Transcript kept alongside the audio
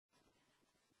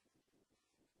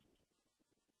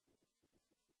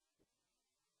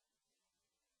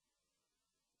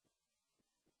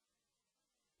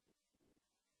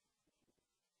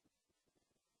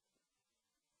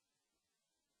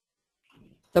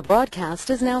The broadcast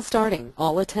is now starting.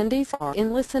 All attendees are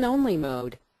in listen-only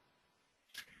mode.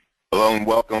 Hello and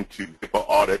welcome to HIPAA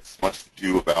Audits, much to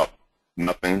do about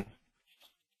nothing.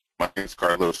 My name is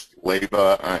Carlos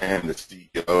Leyva. I am the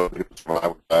CEO of HIPAA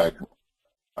Survival Guide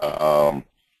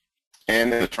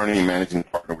and an attorney and managing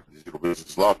partner with the Digital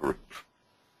Business Law Group.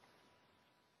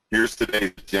 Here's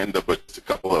today's agenda, but just a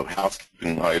couple of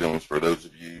housekeeping items for those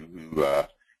of you who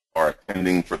are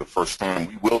attending for the first time.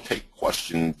 We will take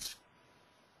questions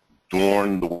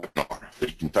during the webinar. So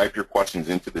you can type your questions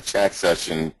into the chat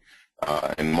session,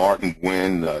 and Martin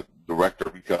Gwynn, the Director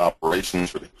of Retail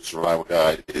Operations for the Survival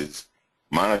Guide, is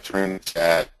monitoring the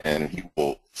chat, and he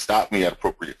will stop me at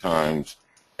appropriate times,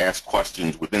 ask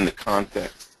questions within the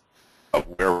context of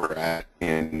where we're at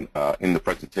in the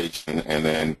presentation, and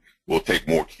then we'll take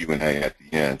more Q&A at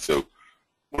the end. So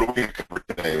what are we going to cover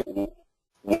today?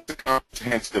 What's a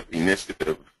comprehensive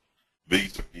initiative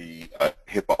vis-a-vis a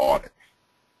HIPAA audit?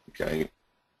 Okay,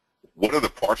 what are the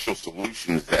partial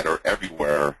solutions that are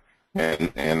everywhere,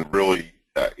 and really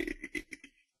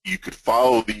you could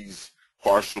follow these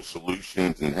partial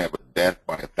solutions and have a death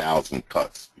by 1,000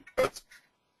 cuts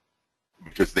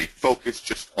because they focus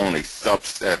just on a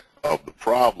subset of the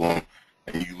problem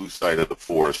and you lose sight of the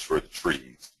forest for the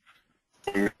trees.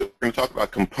 We're going to talk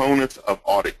about components of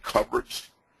audit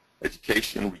coverage,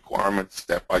 education requirements,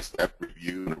 step-by-step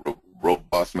review, and a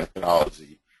robust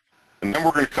methodology. And then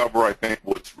we're going to cover, I think,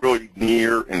 what's really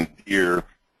near and dear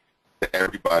to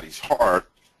everybody's heart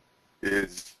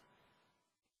is,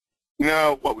 you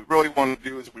know, what we really want to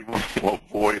do is we want to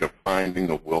avoid a finding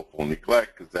of willful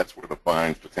neglect, because that's where the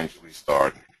fines potentially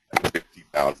start at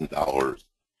 $50,000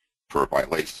 per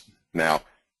violation. Now,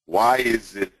 why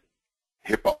is it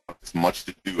HIPAA has much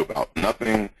to do about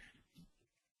nothing?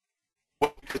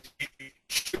 Well, because you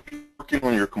should be working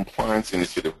on your compliance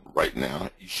initiative right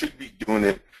now. You should be doing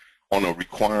it on a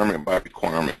requirement by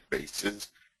requirement basis.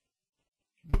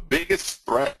 The biggest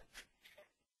threat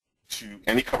to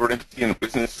any covered entity in a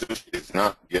business is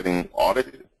not getting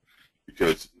audited,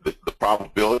 because the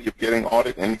probability of getting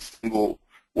audited, any single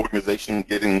organization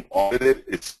getting audited,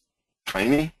 is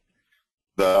tiny.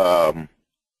 The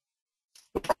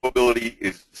probability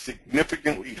is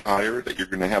significantly higher that you're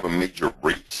going to have a major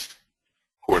breach.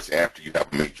 Of course, after you have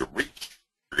a major breach,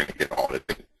 you're going to get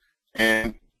audited.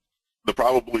 And the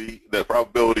probability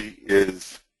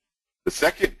is, the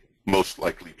second most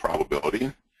likely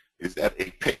probability is that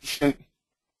a patient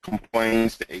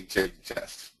complains to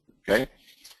HHS, okay?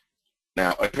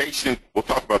 Now, a patient, we'll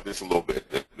talk about this a little bit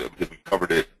because we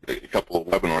covered it a couple of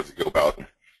webinars ago about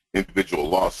individual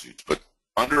lawsuits, but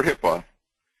under HIPAA,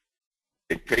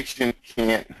 a patient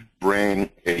can't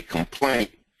bring a complaint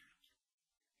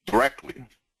directly,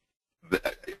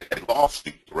 a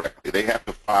lawsuit directly. They have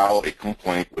to file a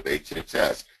complaint with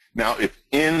HHS. Now, if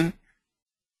in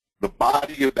the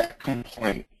body of that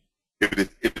complaint, if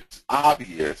it's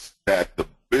obvious that the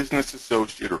business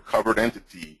associate or covered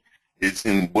entity is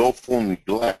in willful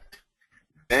neglect,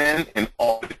 then an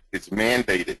audit is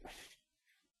mandated.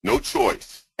 No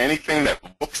choice. Anything that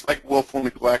looks like willful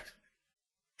neglect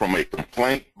from a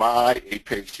complaint by a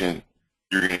patient,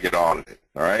 you're going to get audited,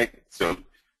 all right? So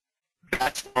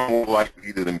that's more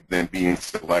likely than being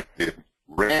selected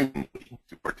randomly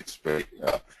to participate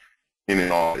in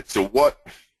an audit. So what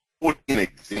would be an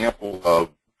example of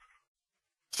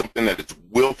something that is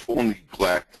willful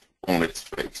neglect on its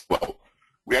face? Well,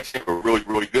 we actually have a really,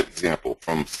 really good example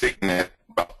from Signet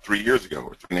about 3 years ago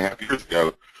or 3.5 years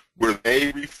ago, where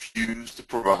they refused to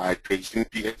provide patient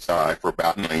PHI for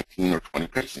about 19 or 20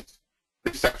 patients.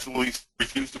 They just absolutely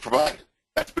refused to provide it.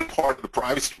 That's been part of the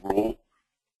privacy rule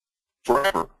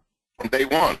forever, from day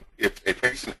one. If a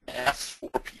patient asks for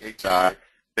PHI,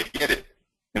 they get it,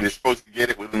 and they're supposed to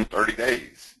get it within 30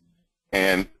 days.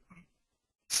 And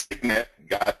Signet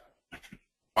got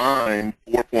fined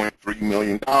 $4.3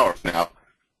 million. Now,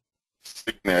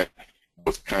 Signet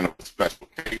was kind of a special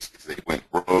case because they went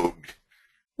rogue.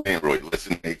 They didn't really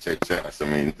listen to HHS. I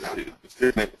mean,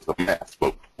 Signet was a mess.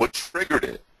 But what triggered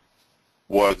it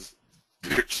was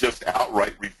just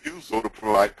outright refusal to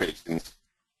provide patients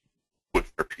with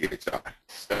their PHI.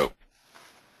 So,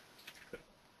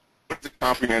 what's the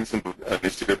comprehensive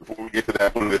initiative? Before we get to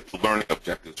that, what are the learning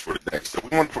objectives for today? So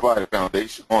we want to provide a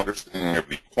foundational understanding of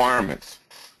requirements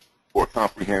for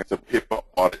comprehensive HIPAA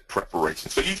audit preparation.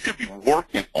 So you should be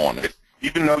working on it,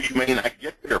 even though you may not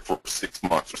get there for 6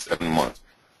 months or 7 months.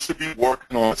 You should be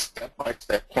working on a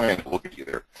step-by-step plan that will get you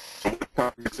there. So what does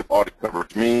comprehensive audit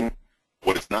coverage mean?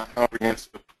 What is not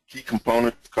comprehensive? Key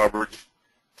components coverage.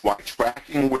 Why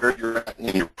tracking where you're at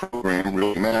in your program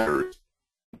really matters.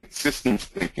 Systems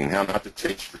thinking, how not to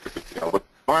take strict detail. But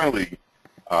finally,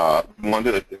 we want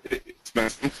to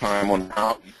spend some time on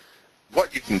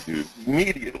what you can do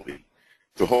immediately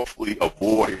to hopefully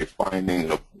avoid a finding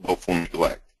of willful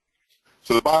neglect.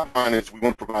 So the bottom line is we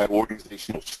want to provide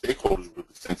organizational stakeholders with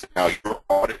a sense of how your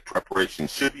audit preparation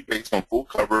should be based on full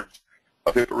coverage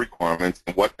of HIPAA requirements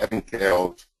and what that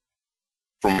entails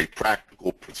from a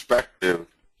practical perspective,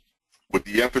 with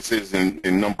the emphasis in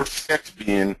number 6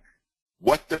 being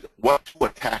what to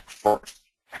attack first.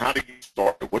 How to get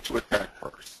started, what to attack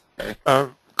first. Okay?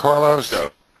 Carlos,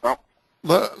 So,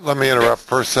 let me interrupt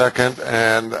for a second.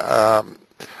 And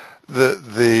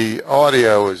the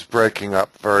audio is breaking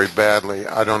up very badly.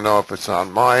 I don't know if it's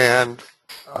on my end.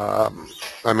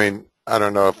 I mean, I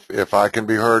don't know if I can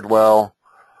be heard well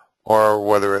or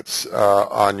whether it's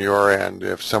on your end.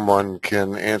 If someone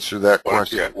can answer that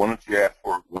question. Why don't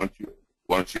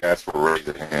you ask for a raise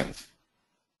of hands?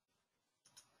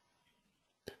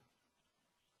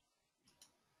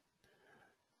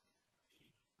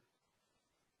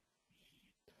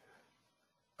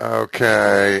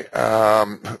 Okay.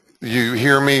 You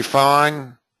hear me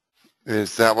fine?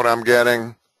 Is that what I'm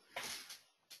getting?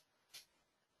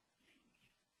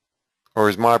 Or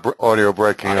is my audio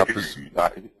breaking up?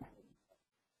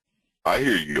 I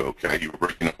hear you okay. You were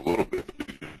breaking up a little bit, but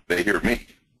they hear me.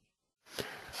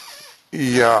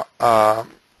 Yeah. Well,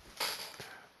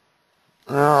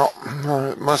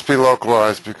 it must be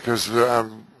localized because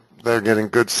they're getting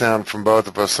good sound from both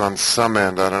of us on some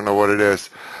end. I don't know what it is.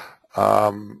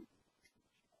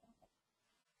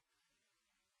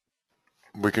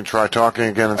 We can try talking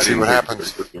again and see what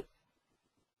happens.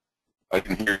 I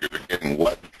can hear you getting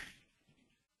what?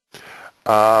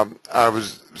 I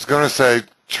was going to say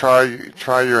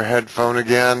try your headphone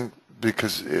again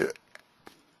because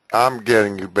I'm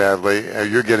getting you badly.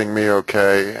 You're getting me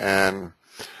okay, and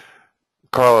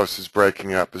Carlos is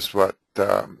breaking up. Is what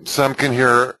some can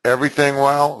hear everything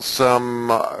well,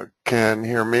 some can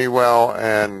hear me well,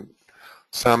 and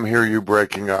some hear you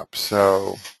breaking up.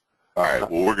 So. All right.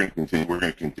 Well, we're going to continue. We're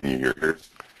going to continue here.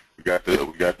 We're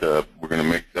going to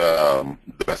make the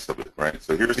best of it, right?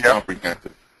 So here's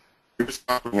comprehensive. Here's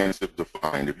comprehensive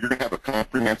defined. If you're going to have a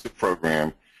comprehensive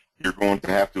program, you're going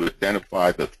to have to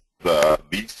identify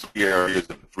these 3 areas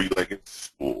of the 3-legged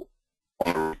stool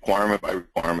on a requirement by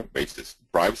requirement basis: the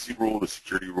privacy rule, the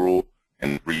security rule,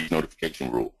 and the breach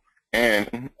notification rule.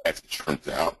 And as it turns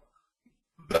out,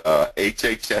 the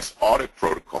HHS audit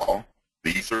protocol.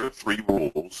 These are the 3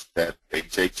 rules that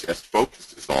HHS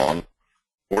focuses on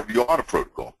for the audit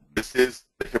protocol. This is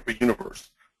the HIPAA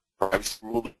universe: privacy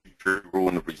rule, the security rule,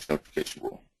 and the breach notification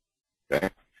rule.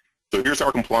 Okay. So here's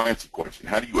our compliance equation.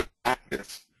 How do you attack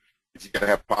this? Is you got to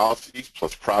have policies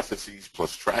plus processes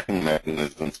plus tracking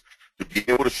mechanisms to be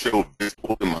able to show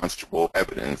visible, demonstrable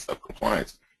evidence of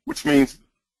compliance. Which means,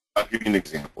 I'll give you an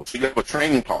example. So you have a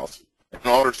training policy. An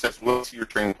auditor says, "Well, let's see your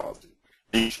training policy."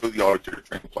 And you show the auditor your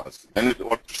training policy. And the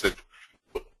auditor says,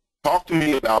 "Talk to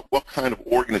me about what kind of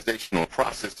organizational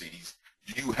processes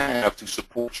you have to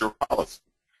support your policy.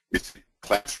 Is it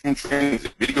classroom training? Is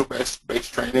it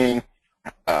video-based training?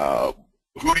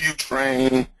 Who do you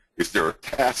train? Is there a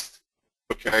test?"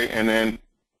 Okay, and then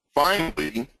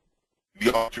finally,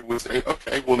 the auditor would say,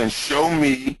 "Okay, well then show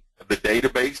me the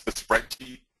database, the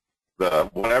spreadsheet, the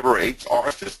whatever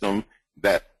HR system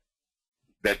that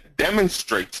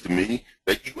demonstrates to me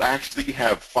that you actually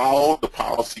have followed the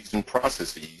policies and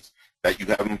processes that you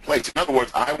have in place." In other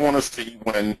words, I want to see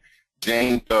when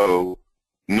Jane Doe,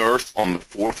 nurse on the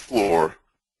 4th floor,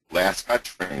 last got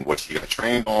trained, what she got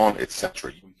trained on,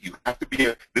 etc. You have to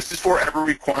be this is for every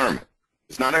requirement.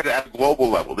 It's not at a global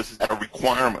level. This is at a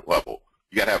requirement level.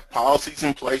 You got to have policies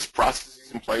in place,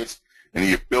 processes in place, and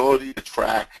the ability to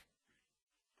track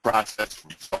process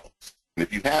results. And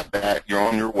if you have that, you're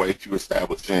on your way to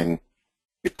establishing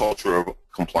a culture of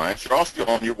compliance. You're also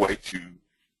on your way to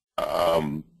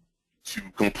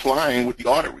complying with the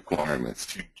audit requirements,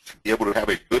 to be able to have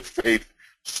a good faith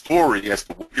story as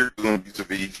to what you're doing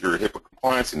vis-a-vis your HIPAA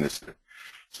compliance initiative.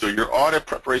 So your audit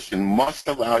preparation must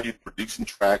allow you to produce and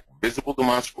track visible,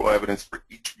 demonstrable evidence for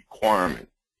each requirement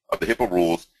of the HIPAA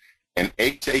rules. And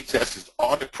HHS's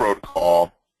audit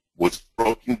protocol was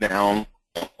broken down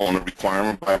on a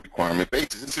requirement-by-requirement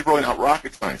basis. This is really not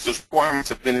rocket science. Those requirements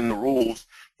have been in the rules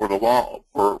for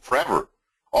forever.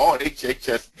 All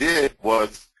HHS did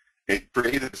was it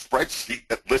created a spreadsheet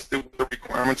that listed what the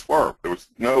requirements were. There was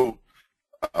no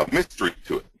mystery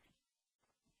to it.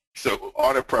 So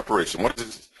audit preparation, what is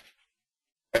this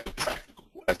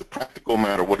as a practical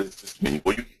matter, what does this mean?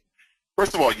 Well,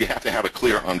 first of all, you have to have a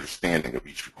clear understanding of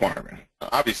each requirement. Now,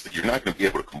 obviously, you're not going to be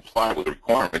able to comply with a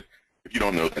requirement if you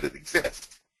don't know that it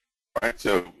exists. right?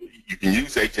 So you can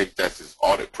use HHS's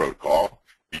audit protocol.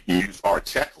 You can use our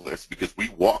checklist because we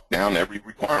walk down every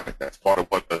requirement. That's part of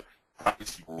what the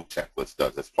privacy rule checklist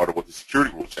does. That's part of what the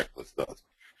security rule checklist does.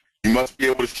 You must be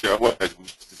able to show, as we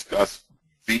discussed,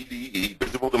 VDE,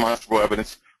 visible demonstrable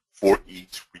evidence, for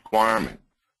each requirement.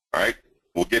 All right?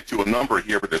 We'll get to a number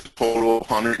here, but there's a total of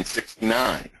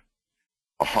 169.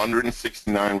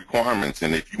 169 requirements.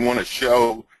 And if you want to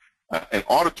show an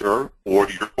auditor or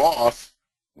your boss,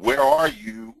 where are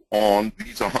you on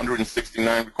these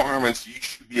 169 requirements, you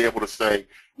should be able to say,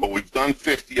 well, we've done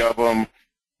 50 of them.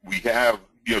 We have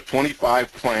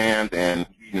 25 planned, and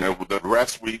the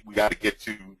rest we got to get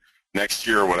to next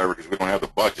year or whatever because we don't have the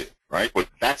budget, right? But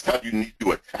that's how you need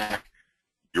to attack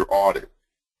your audit.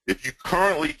 If you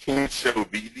currently can't show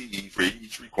VDE for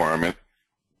each requirement,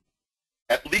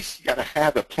 at least you got to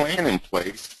have a plan in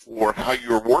place for how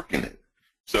you're working it.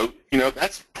 So,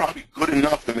 that's probably good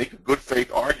enough to make a good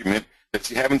faith argument that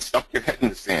you haven't stuck your head in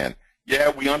the sand. Yeah,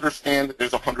 we understand that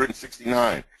there's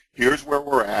 169. Here's where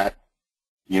we're at,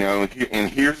 and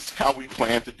here's how we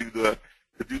plan to do the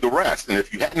rest. And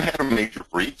if you hadn't had a major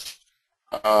breach,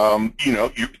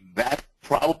 that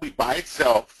probably by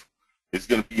itself is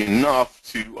going to be enough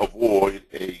to avoid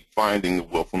a finding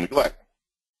of willful neglect.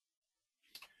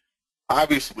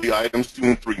 Obviously, items 2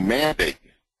 and 3 mandate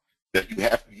that you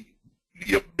have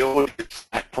the ability to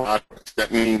track progress.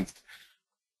 That means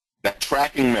that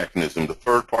tracking mechanism, the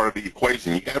third part of the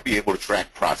equation, you got to be able to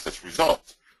track process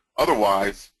results.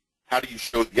 Otherwise, how do you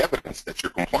show the evidence that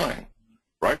you're complying,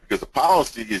 right? Because a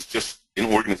policy is just an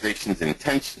organization's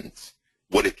intentions,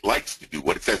 what it likes to do,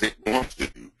 what it says it wants to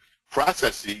do.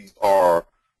 Processes are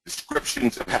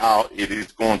descriptions of how it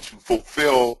is going to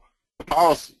fulfill the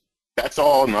policy. That's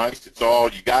all nice. It's all,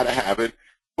 you got to have it.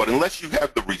 But unless you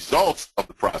have the results of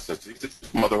the processes, it's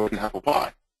just motherhood and apple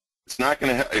pie. It's not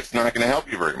going to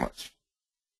help you very much.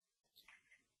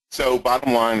 So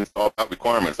bottom line, it's all about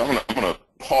requirements. I'm going to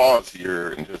pause here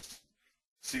and just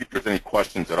see if there's any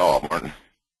questions at all, Martin.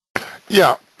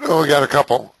 Yeah, we got a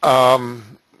couple.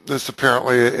 This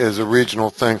apparently is a regional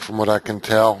thing from what I can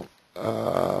tell,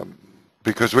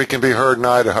 because we can be heard in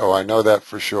Idaho. I know that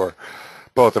for sure.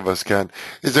 Both of us can.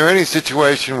 Is there any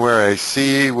situation where a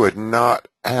CE would not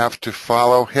have to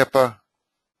follow HIPAA?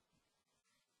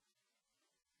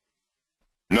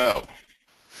 No,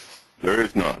 there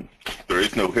is none. There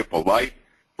is no HIPAA light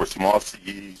for small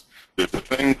CEs. There's a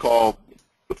thing called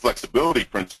the flexibility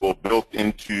principle built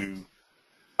into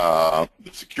the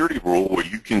security rule where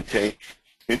you can take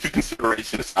into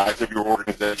consideration the size of your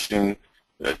organization,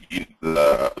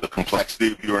 the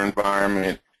complexity of your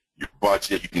environment, your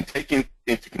budget. You can take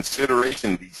into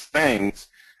consideration these things,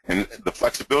 and the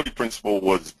flexibility principle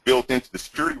was built into the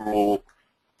security rule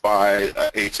by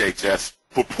HHS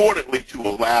purportedly to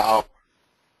allow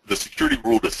the security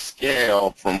rule to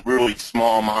scale from really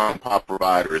small mom-and-pop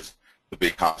providers to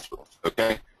big hospitals,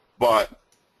 okay? But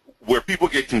where people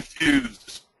get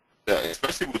confused,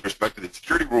 especially with respect to the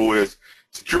security rule, is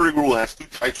security rule has 2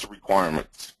 types of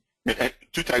requirements,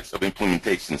 2 types of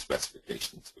implementation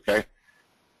specifications, okay?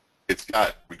 It's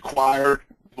got required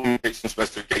implementation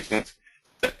specifications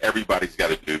that everybody's got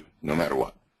to do no matter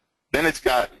what. Then it's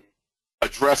got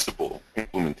addressable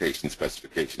implementation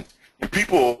specifications. And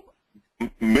people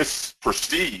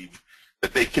misperceive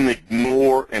that they can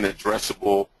ignore an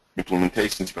addressable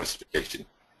implementation specification,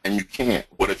 and you can't.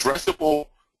 What addressable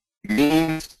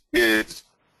means is,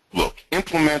 look,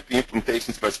 implement the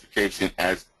implementation specification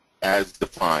as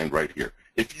defined right here.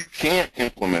 If you can't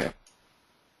implement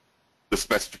the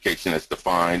specification as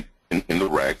defined in the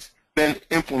regs, then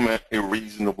implement a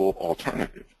reasonable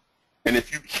alternative. And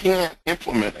if you can't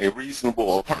implement a reasonable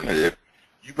alternative,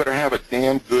 you better have a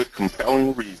damn good,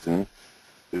 compelling reason.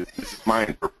 This is my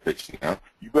interpretation now.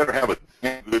 You better have a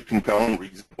damn good, compelling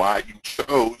reason why you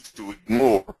chose to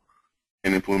ignore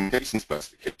an implementation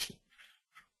specification.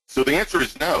 So the answer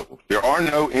is no. There are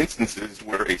no instances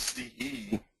where a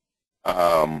CE,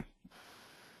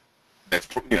 that's,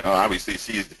 obviously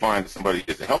CE is defined as somebody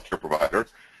as a healthcare provider,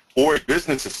 or a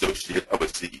business associate of a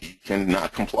CE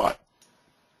cannot comply.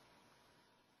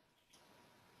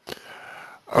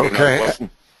 Okay.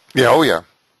 Yeah, oh yeah.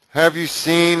 Have you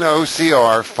seen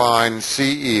OCR fine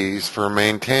CEs for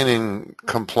maintaining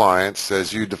compliance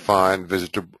as you define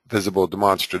visible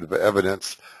demonstrative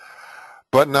evidence,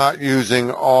 but not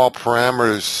using all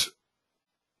parameters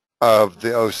of the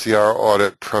OCR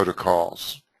audit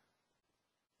protocols?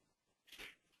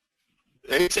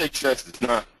 HHS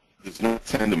does not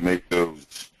tend to make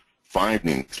those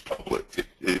findings public.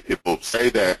 It will say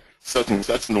that such and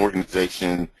such an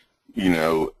organization,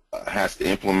 has to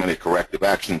implement a corrective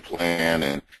action plan,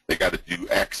 and they got to do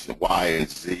X and Y and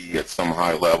Z at some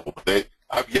high level. But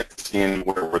I've yet to see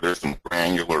anywhere where there's some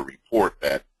granular report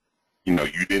that, you know,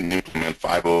 you didn't implement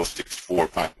 5064,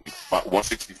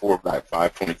 164 by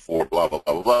 524, blah blah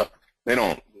blah blah. They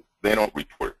don't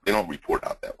report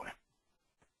out that way.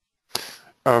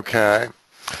 Okay.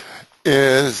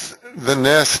 Is the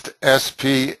NIST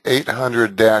SP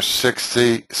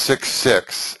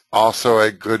 800-66 also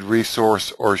a good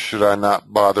resource, or should I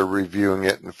not bother reviewing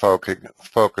it and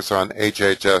focus on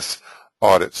HHS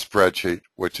audit spreadsheet,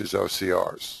 which is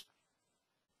OCRs?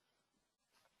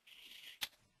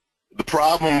 The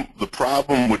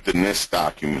problem with the NIST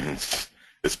documents,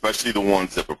 especially the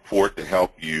ones that purport to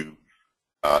help you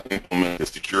implement the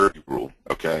security rule,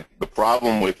 okay? The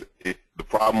problem with it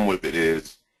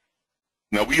is,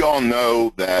 now we all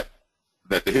know that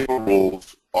the HIPAA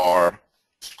rules are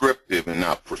descriptive and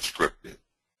not prescriptive.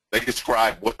 They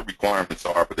describe what the requirements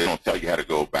are, but they don't tell you how to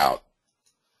go about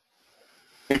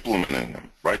implementing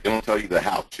them, right? They don't tell you the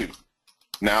how-to.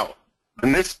 Now, the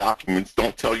NIST documents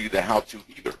don't tell you the how-to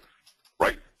either,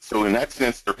 right? So in that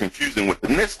sense, they're confusing. What the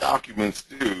NIST documents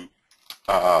do,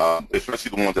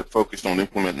 especially the ones that focus on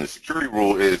implementing the security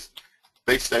rule, is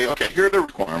they say, okay, here are the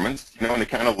requirements, you know, and they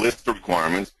kind of list the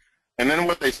requirements. And then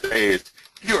what they say is,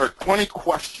 here are 20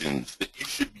 questions that you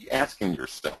should be asking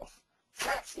yourself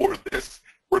for this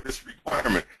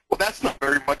requirement. Well, that's not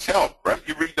very much help, right?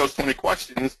 You read those 20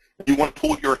 questions, and you want to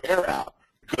pull your hair out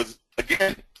because,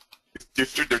 again, they're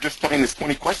just playing this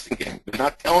 20-question game. They're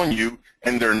not telling you,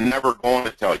 and they're never going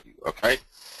to tell you, okay?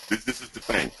 This is the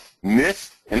thing.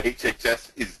 NIST and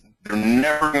HHS, they're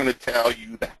never going to tell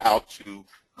you how to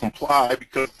comply,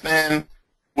 because then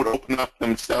would open up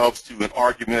themselves to an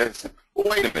argument that said, well,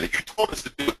 wait a minute, you told us to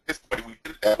do it this way, we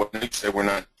did it that way, and you say we're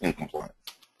not in compliance,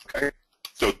 okay?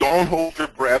 So don't hold your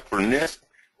breath for NIST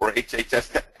or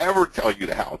HHS to ever tell you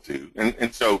the how-to.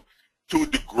 And so to a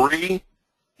degree,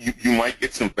 you might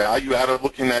get some value out of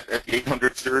looking at the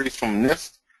 800 series from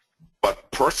NIST, but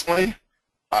personally,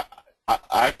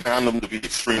 I found them to be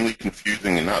extremely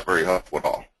confusing and not very helpful at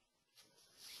all.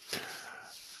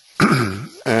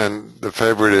 And the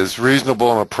favorite is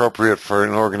reasonable and appropriate for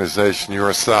an organization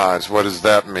your size. What does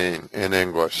that mean in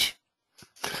English?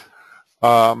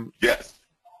 Yes.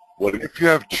 If you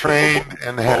have trained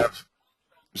and have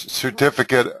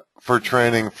certificate for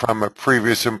training from a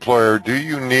previous employer, do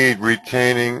you need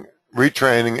retraining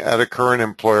at a current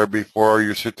employer before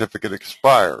your certificate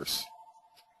expires?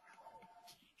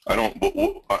 I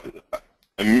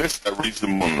missed that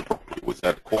reasonable and appropriate. Was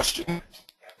that a question?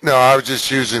 No, I was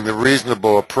just using the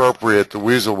reasonable, appropriate, the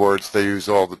weasel words they use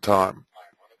all the time.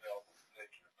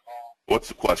 What's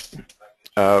the question?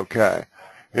 Okay.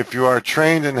 If you are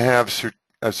trained and have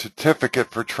a certificate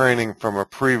for training from a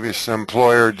previous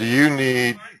employer, do you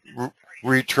need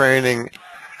retraining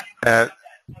at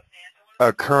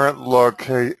a current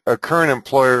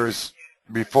employer's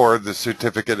before the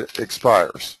certificate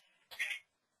expires?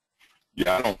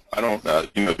 Yeah, I don't.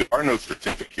 You know, there are no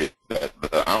certificate that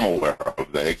I'm aware of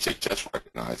that HHS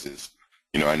recognizes.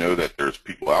 You know, I know that there's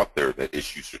people out there that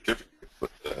issue certificates,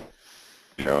 but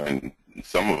you know, and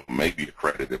some of them may be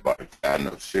accredited by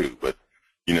FADNOS too. But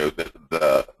you know,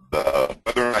 the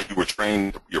whether or not you were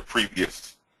trained at your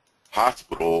previous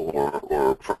hospital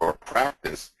or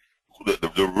practice,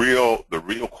 the real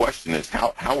question is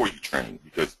how were you trained?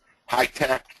 Because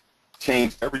HITECH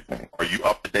changed everything. Are you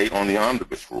up to date on the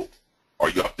omnibus rule? Are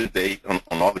you up to date on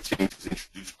all the changes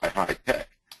introduced by HITECH?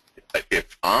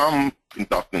 If I'm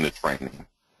conducting the training,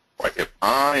 right, if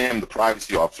I am the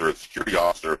privacy officer or the security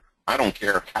officer, I don't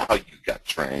care how you got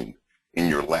trained in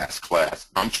your last class.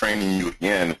 I'm training you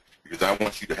again because I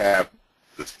want you to have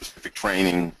the specific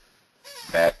training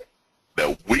that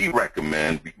we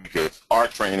recommend, because our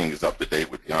training is up to date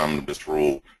with the omnibus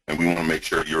rule, and we want to make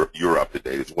sure you're up to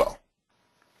date as well.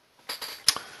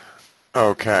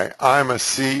 Okay, I'm a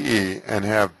CE and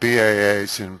have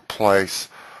BAAs in place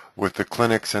with the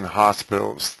clinics and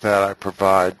hospitals that I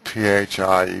provide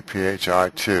PHI,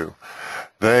 EPHI to.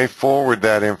 They forward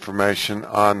that information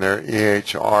on their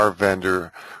EHR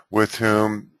vendor with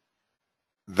whom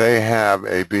they have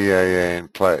a BAA in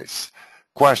place.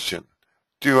 Question,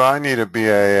 do I need a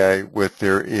BAA with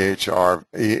their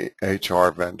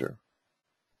EHR vendor?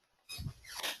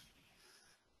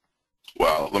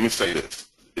 Well, let me say this.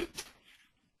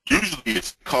 Usually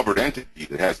it's a covered entity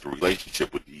that has the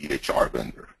relationship with the EHR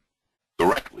vendor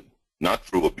directly, not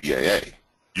through a BAA,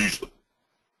 usually.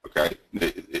 Okay?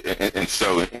 And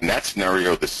so in that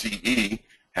scenario, the CE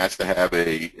has to have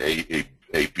a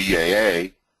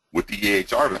BAA with the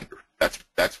EHR vendor.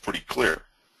 That's pretty clear.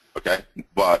 Okay?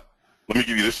 But let me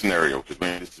give you this scenario, because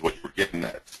maybe this is what you were getting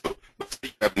at. So let's say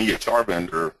you have an EHR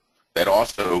vendor that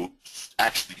also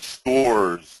actually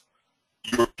stores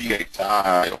your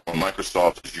PHI on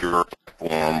Microsoft Azure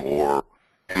platform or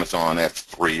Amazon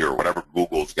S3 or whatever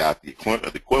Google's got the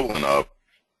equivalent of.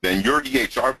 Then your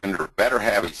EHR vendor better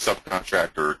have a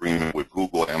subcontractor agreement with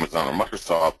Google, Amazon, or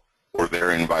Microsoft, or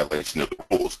they're in violation of the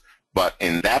rules. But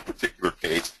in that particular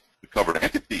case, the covered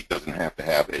entity doesn't have to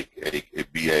have a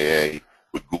BAA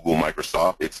with Google,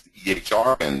 Microsoft. It's the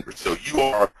EHR vendor. So you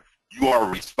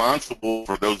are responsible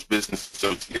for those business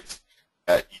associates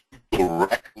that you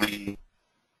directly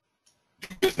do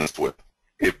business with.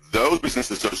 If those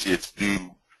business associates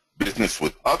do business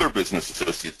with other business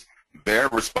associates, they're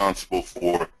responsible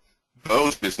for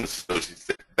those business associates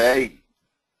that they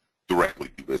directly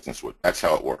do business with. That's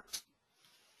how it works.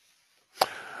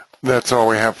 That's all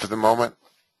we have for the moment.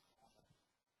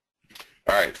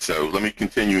 All right, so let me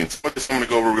continue. And some of this I'm going to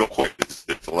go over real quick. There's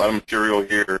a lot of material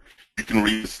here. You can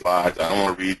read the slides. I don't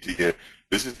want to read to you.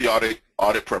 This is the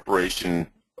audit preparation,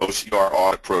 OCR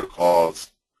audit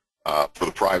protocols for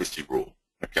the privacy rule,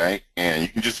 okay? And you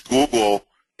can just Google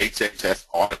HHS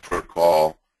audit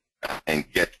protocol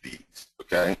and get these,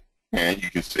 okay? And you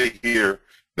can see here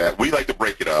that we like to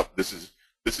break it up. This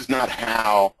is not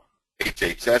how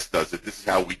HHS does it. This is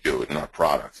how we do it in our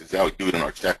products. This is how we do it in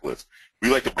our checklist. We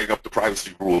like to break up the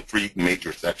privacy rule in 3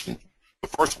 major sections. The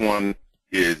first one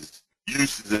is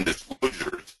uses and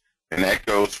disclosures, and that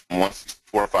goes from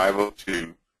 164.502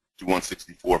 to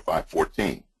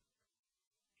 164.514.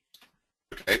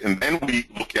 Okay, and then we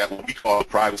look at what we call the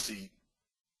privacy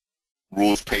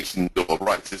rules patient bill of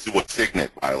rights. This is what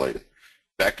Signet violated.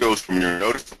 That goes from your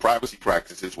notice of privacy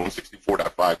practices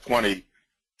 164.520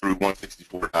 through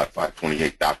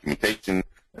 164.528 documentation,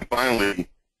 and finally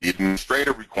the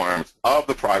administrative requirements of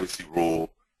the privacy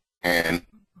rule, and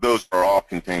those are all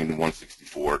contained in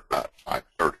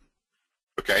 164.530.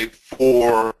 Okay,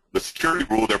 for the security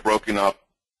rule, they're broken up,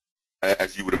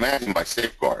 as you would imagine, by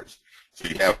safeguards. So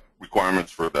you have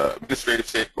requirements for the administrative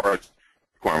safeguards,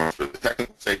 requirements for the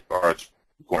technical safeguards,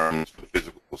 requirements for the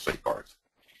physical safeguards.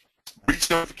 Breach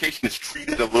notification is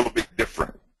treated a little bit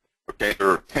different. Okay, there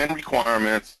are 10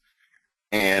 requirements,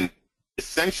 and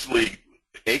essentially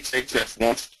HHS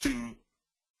wants to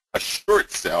assure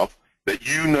itself that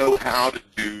you know how to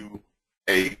do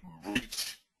a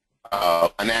breach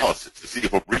analysis to see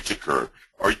if a breach occurred,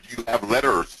 or you have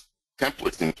letters,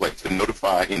 templates in place to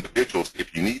notify individuals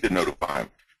if you need to notify them.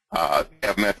 You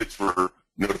have methods for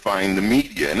notifying the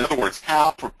media. In other words,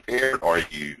 how prepared are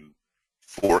you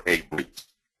for a breach?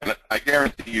 And I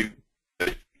guarantee you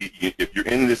that if you're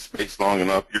in this space long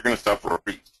enough, you're going to suffer a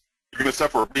breach. You're going to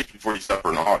suffer a breach before you suffer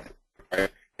an audit. Okay?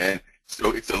 And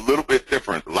so it's a little bit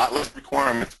different, a lot less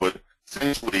requirements, but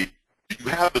essentially you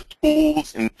have the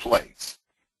tools in place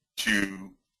to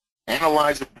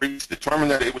analyze a breach, determine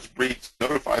that it was breached,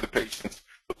 notify the patients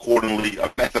accordingly,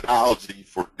 a methodology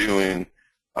for doing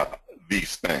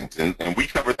these things. And we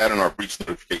cover that in our breach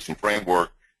notification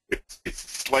framework. It's a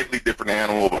slightly different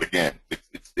animal, but again,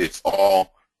 it's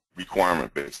all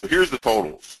requirement-based. So here's the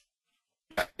totals.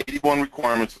 81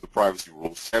 requirements for the privacy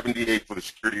rule, 78 for the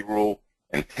security rule,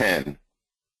 and 10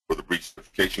 for the breach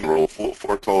notification rule,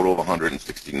 for a total of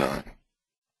 169.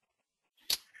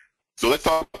 So let's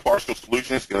talk about partial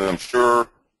solutions, because I'm sure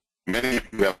many of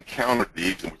you have encountered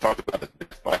these, and we talked about the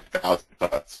 5,000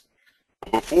 cuts.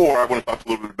 But before, I want to talk a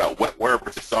little bit about wetware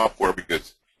versus software,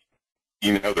 because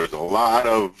there's a lot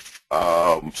of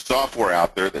software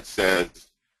out there that says,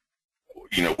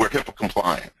 we're HIPAA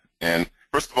compliant. And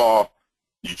first of all,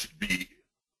 you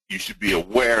should be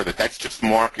aware that that's just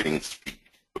marketing speak.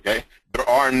 Okay, there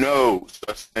are no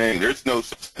such thing. There's no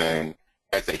such thing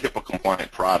as a HIPAA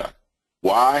compliant product.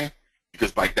 Why?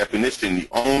 Because by definition, the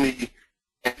only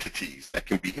entities that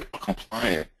can be HIPAA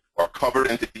compliant are covered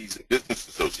entities and business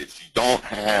associates. You don't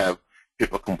have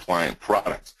HIPAA compliant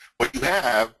products. What you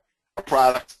have are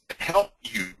products that help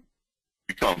you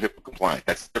become HIPAA compliant.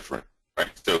 That's different, right?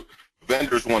 So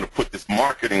vendors want to put this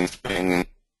marketing thing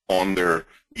on their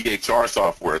EHR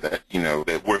software that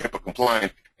that we're HIPAA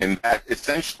compliant, and that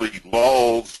essentially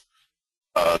lulls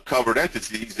covered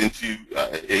entities into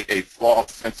a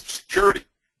false sense of security,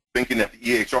 thinking that the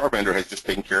EHR vendor has just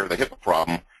taken care of the HIPAA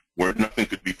problem, where nothing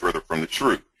could be further from the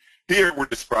truth. Here we're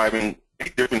describing a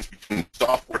difference between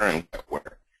software and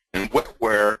wetware. And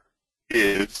wetware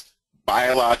is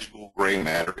biological gray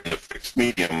matter in a fixed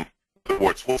medium, in other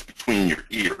words, what's between your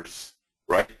ears,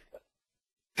 right?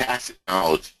 Tacit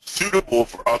knowledge, suitable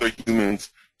for other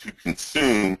humans to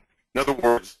consume. In other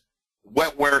words,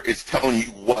 wetware is telling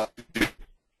you what to do.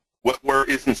 Wetware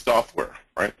isn't software,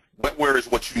 right? Wetware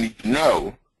is what you need to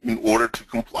know in order to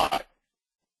comply.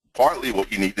 Partly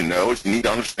what you need to know is you need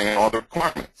to understand all the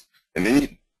requirements. And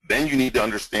then you need to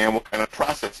understand what kind of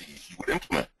processes you would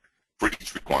implement for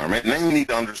each requirement. And then you need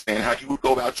to understand how you would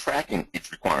go about tracking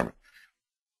each requirement.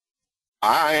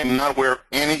 I am not aware of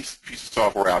any piece of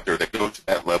software out there that goes to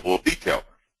that level of detail.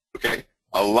 Okay?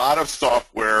 A lot of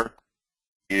software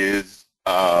is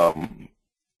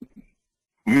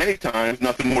many times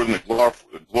nothing more than a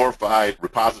glorified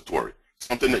repository,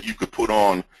 something that you could put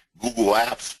on Google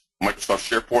Apps, Microsoft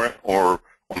SharePoint, or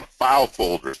on a file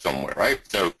folder somewhere, right?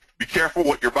 So be careful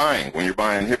what you're buying when you're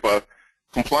buying HIPAA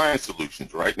compliance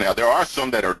solutions, right? Now, there are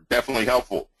some that are definitely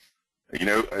helpful. You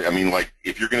know, I mean, like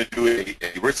if you're going to do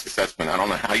a risk assessment, I don't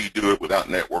know how you do it without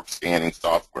network scanning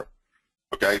software,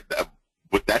 okay?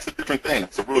 But that's a different thing.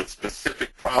 It's a really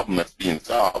specific problem that's being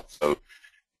solved. So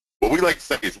what we like to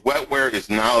say is wetware is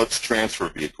knowledge transfer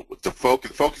vehicle. The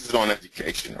focus is on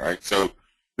education, right? So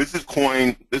this is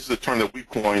a term that we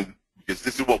coined because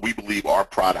this is what we believe our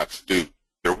products do.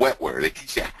 They're wetware. They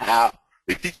teach you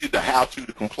the how-to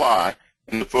to comply,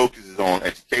 and the focus is on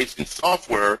education.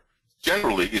 Software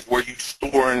generally is where you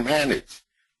store and manage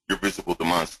your visible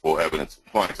demonstrable evidence of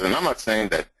compliance. And I'm not saying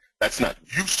that that's not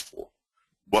useful,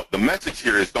 but the message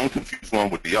here is don't confuse one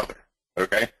with the other,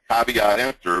 okay? Caveat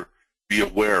emptor, be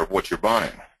aware of what you're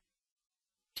buying.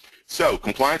 So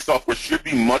compliance software should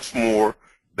be much more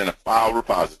than a file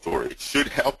repository. It should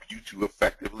help you to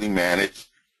effectively manage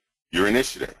your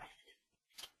initiative.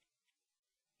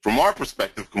 From our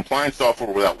perspective, compliance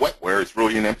software without wetware is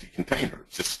really an empty container.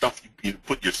 It's just stuff you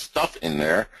put your stuff in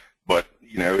there, but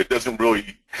you know it doesn't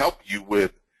really help you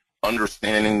with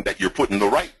understanding that you're putting the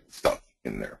right stuff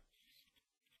in there.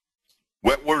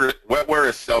 Wetware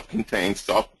is self-contained.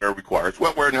 Software requires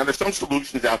wetware. Now, there's some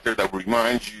solutions out there that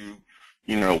remind you,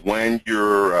 you know, when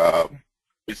your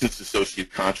business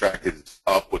associate contract is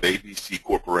up with ABC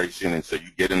Corporation, and so you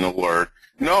get an alert.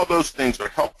 And all those things are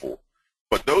helpful,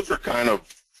 but those are kind of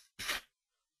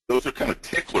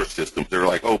tickler systems. They're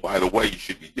like, oh, by the way, you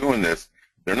should be doing this.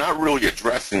 They're not really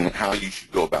addressing how you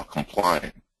should go about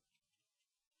complying.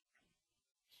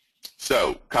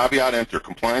 So, caveat emptor,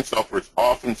 compliance software is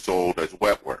often sold as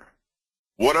wetware.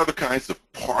 What other kinds of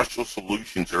partial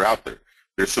solutions are out there?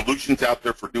 There's solutions out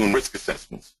there for doing risk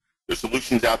assessments. There's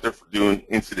solutions out there for doing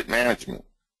incident management.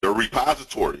 There are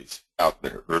repositories out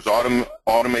there. There's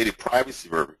automated privacy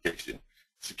verification,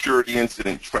 security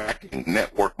incident tracking,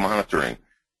 network monitoring.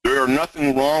 There are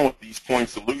nothing wrong with these point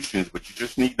solutions, but you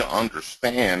just need to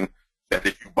understand that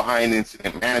if you buy an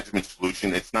incident management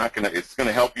solution, it's going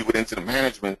to help you with incident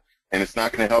management, and it's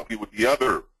not going to help you with the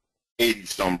other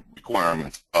 80-some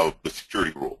requirements of the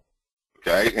security rule.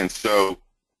 Okay, and so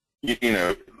you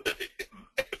know,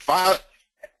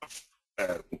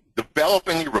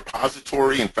 developing a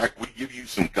repository. In fact, we give you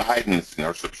some guidance in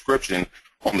our subscription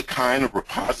on the kind of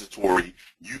repository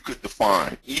you could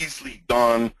define, easily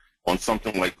done on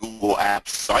something like Google Apps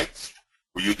sites,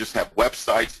 where you just have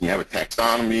websites and you have a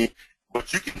taxonomy,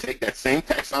 but you can take that same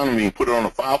taxonomy and put it on a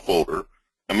file folder,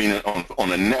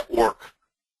 on a network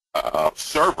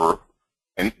server,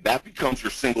 and that becomes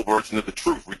your single version of the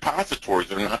truth.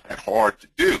 Repositories are not that hard to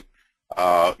do,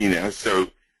 so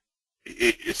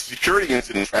it's security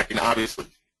incident tracking, obviously.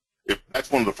 That's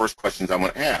one of the first questions I'm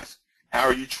going to ask. How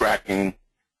are you tracking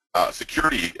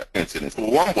security incidents?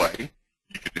 Well, one way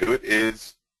you could do it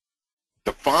is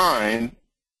define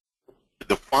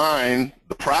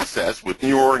the process within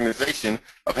your organization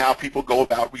of how people go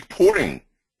about reporting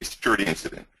a security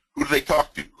incident. Who do they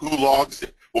talk to? Who logs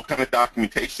it? What kind of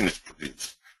documentation is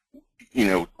produced?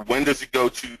 When does it go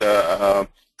to the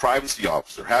privacy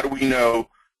officer? How do we know?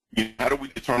 How do we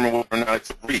determine whether or not it's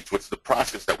a breach? What's the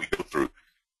process that we go through?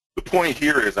 The point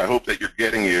here is, I hope that you're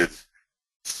getting, is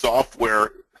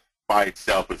software by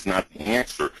itself is not the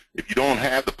answer. If you don't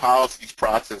have the policies,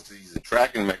 processes, and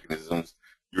tracking mechanisms,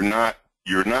 you're not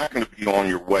going to be on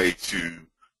your way to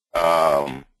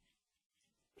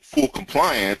full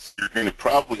compliance. You're going to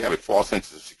probably have a false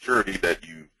sense of security that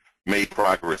you've made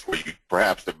progress where you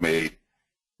perhaps have made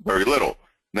very little.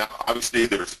 Now, obviously,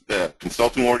 there's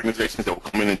consulting organizations that will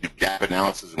come in and do gap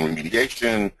analysis and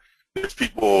remediation. There's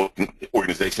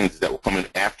organizations that will come in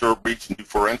after a breach and do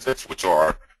forensics, which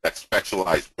are that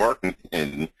specialized work.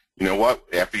 And you know what?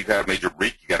 After you've had a major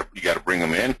breach, you got to bring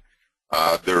them in.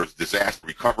 There's disaster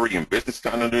recovery and business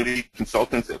continuity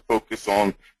consultants that focus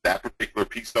on that particular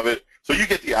piece of it. So you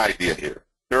get the idea here.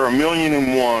 There are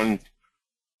 1,000,001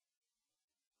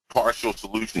 partial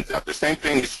solutions out there. Same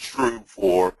thing is true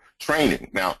for training.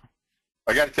 Now,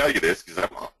 I got to tell you this because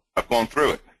I've gone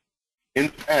through it. In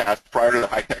the past, prior to the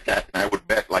HITECH Act, I would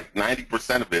bet like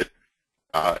 90% of it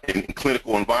in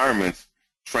clinical environments,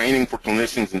 training for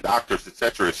clinicians and doctors, et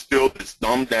cetera, is still this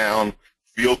dumbed down,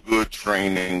 feel-good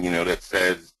training, that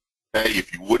says, hey,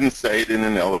 if you wouldn't say it in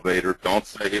an elevator, don't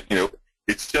say it,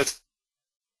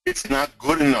 it's not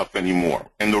good enough anymore.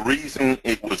 And the reason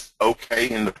it was okay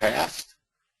in the past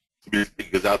is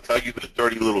because I'll tell you the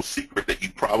dirty little secret that you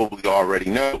probably already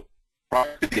know.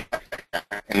 Prior to the HITECH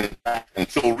Act, and in fact,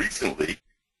 until recently,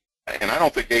 and I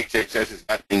don't think HHS has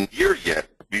got in gear yet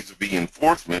vis-a-vis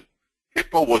enforcement,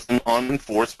 HIPAA was an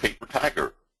unenforced paper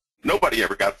tiger. Nobody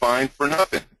ever got fined for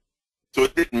nothing. So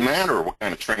it didn't matter what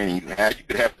kind of training you had. You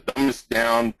could have the dumbest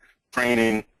down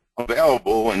training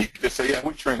available, and you could just say, yeah,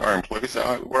 we train our employees,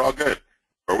 we're all good.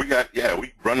 Or we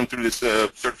run them through this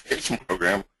certification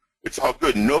program. It's all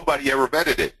good. Nobody ever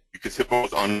vetted it because HIPAA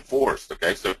was unenforced,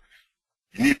 okay? So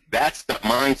that's the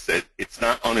mindset. It's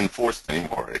not unenforced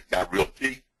anymore. It got real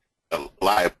teeth. The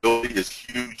liability is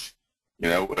huge.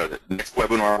 The next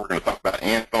webinar we're going to talk about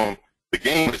Anthem. The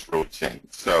game has really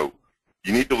changed. So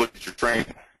you need to look at your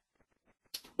training.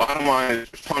 Bottom line is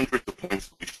there's hundreds of point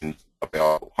solutions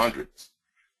available, hundreds.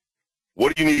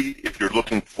 What do you need if you're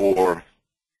looking for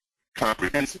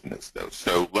comprehensiveness, though?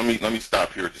 So let me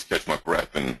stop here, just catch my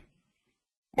breath, and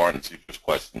Martin, see if there's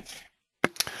questions.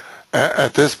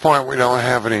 At this point, we don't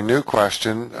have any new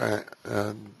questions,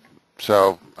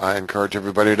 so I encourage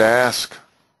everybody to ask.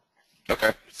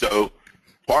 Okay, so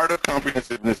part of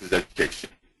comprehensiveness is education.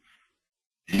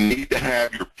 You need to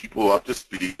have your people up to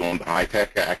speed on the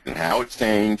HITECH Act and how it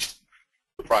changed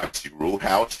the privacy rule,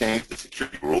 how it changed the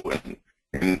security rule,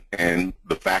 and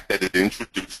the fact that it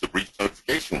introduced the breach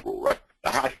notification rule, right?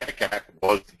 The HITECH Act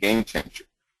was the game changer,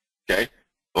 okay?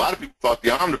 A lot of people thought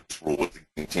the omnibus rule was the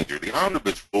game changer. The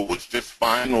omnibus rule was just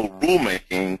final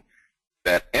rulemaking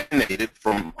that emanated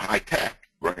from HITECH,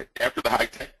 right? After the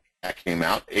HITECH Act came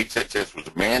out, HHS was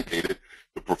mandated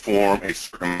to perform a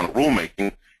certain amount of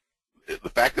rulemaking. The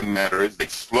fact of the matter is they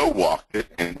slow-walked it,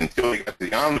 and until they got to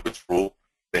the omnibus rule,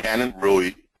 they hadn't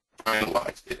really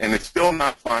finalized it. And it's still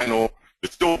not final.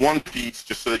 There's still one piece,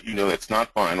 just so that you know, that's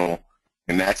not final,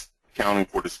 and that's accounting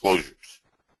for disclosures.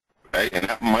 Okay? And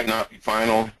that might not be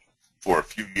final for a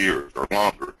few years or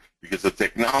longer because the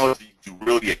technology to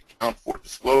really account for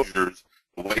disclosures,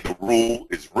 the way the rule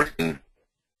is written,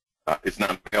 is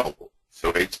not available.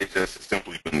 So HHS has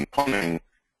simply been punting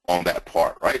on that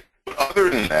part, right? But other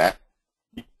than that,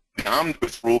 the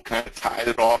omnibus rule kind of tied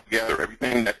it all together.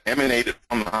 Everything that emanated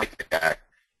from the HITECH Act,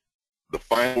 the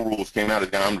final rules came out of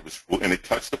the omnibus rule, and it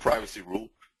touched the privacy rule,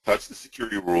 touched the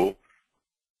security rule,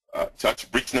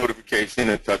 touched breach notification,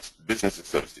 and touched business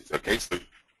associates. Okay, so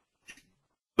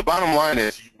the bottom line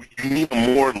is you need a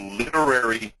more a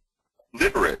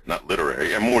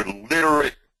more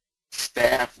literate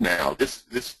staff now. This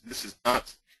is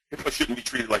not. HIPAA shouldn't be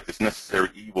treated like this necessary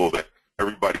evil that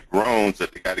everybody groans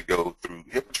that they got to go through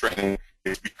HIPAA training.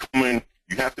 It's becoming,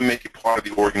 you have to make it part of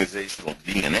the organizational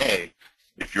DNA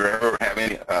if you're ever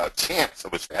having a chance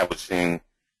of establishing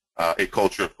a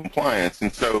culture of compliance.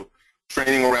 And so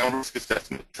training around risk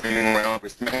assessment, training around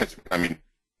risk management. I mean,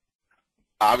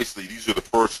 obviously these are the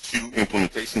first two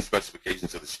implementation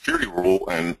specifications of the security rule,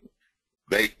 and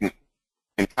they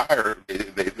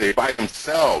by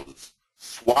themselves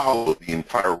swallow the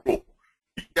entire rule.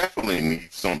 You definitely need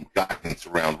some guidance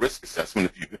around risk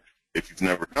assessment if you've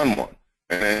never done one.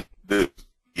 And then the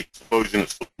explosion of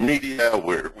social media,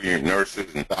 where we hear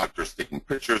nurses and doctors taking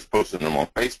pictures, posting them on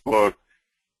Facebook.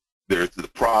 There's the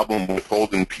problem with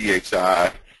holding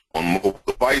PHI on mobile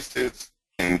devices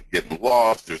and getting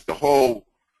lost. There's the whole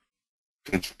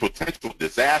potential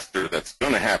disaster that's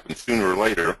going to happen sooner or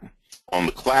later on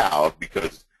the cloud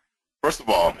because, first of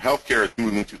all, healthcare is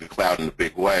moving to the cloud in a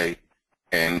big way.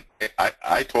 And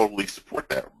I totally support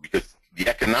that because the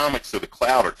economics of the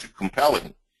cloud are too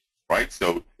compelling, right?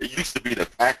 So it used to be that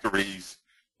factories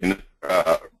in the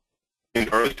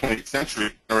early 20th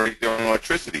century generated their own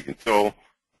electricity until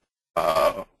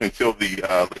the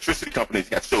electricity companies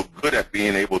got so good at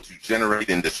being able to generate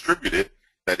and distribute it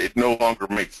that it no longer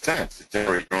makes sense to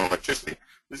generate your own electricity.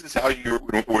 This is how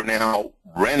we're now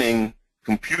renting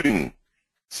computing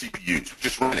CPUs. We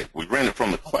just rent it. We rent it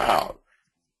from the cloud.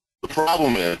 The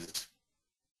problem is,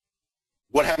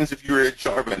 what happens if your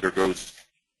HR vendor goes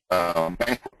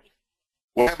bankrupt?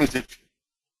 What happens if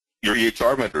your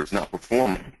EHR vendor is not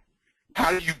performing? How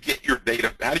do you get your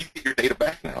data? How do you get your data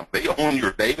back now? They own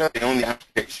your data. They own the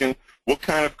application. What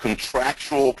kind of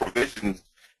contractual provisions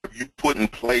have you put in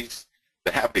place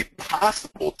to have a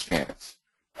possible chance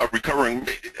of recovering?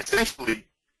 Essentially,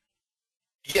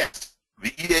 yes,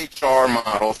 the EHR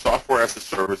model, software as a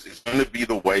service, is going to be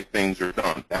the way things are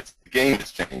done. That's the game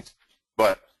has changed.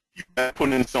 But you've got to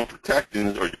put in some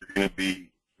protections or you're going to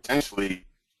be potentially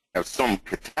have some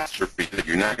catastrophe that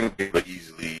you're not going to be able to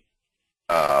easily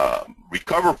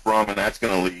recover from, and that's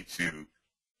going to lead to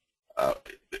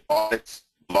audits,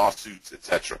 lawsuits,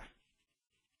 etc.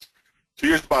 So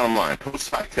here's the bottom line.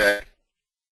 Post-HITECH,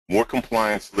 more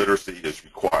compliance literacy is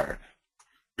required.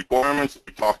 Requirements,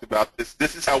 we talked about this.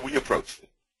 This is how we approach it.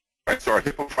 Right? So our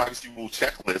HIPAA privacy rule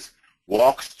checklist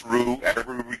walks through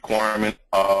every requirement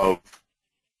of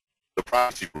the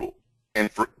privacy rule.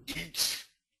 And for each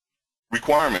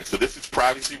requirement, so this is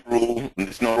privacy rule, and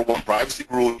this number one, privacy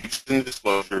rule, use and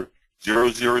disclosure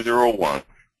 0001.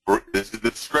 This is the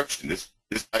description. This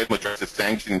item addresses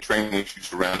sanction and training issues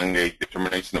surrounding a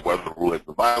determination of whether the rule has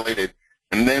been violated.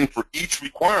 And then for each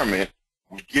requirement,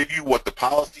 we give you what the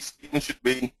policy statement should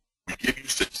be. We give you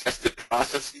suggested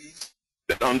processes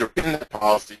that underpin that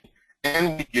policy,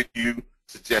 and we give you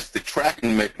suggested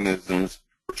tracking mechanisms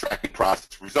for tracking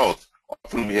process results.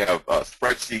 Often we have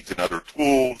spreadsheets and other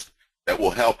tools that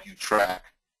will help you track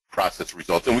process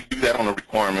results, and we do that on a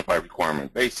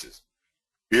requirement-by-requirement basis.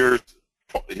 Here's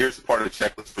the part of the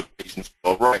checklist for the patient's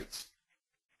bill of rights,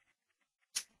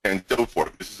 and so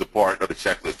forth. This is a part of the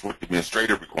checklist for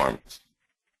administrative requirements.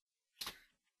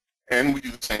 And we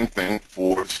do the same thing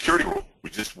for security rule. We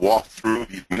just walk through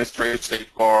the administrative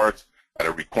safeguards at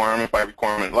a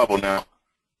requirement-by-requirement level. Now,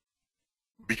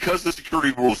 because the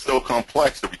security rule is so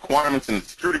complex, the requirements in the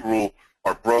security rule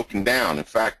are broken down. In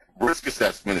fact, risk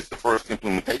assessment is the first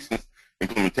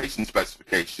implementation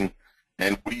specification,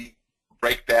 and we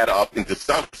break that up into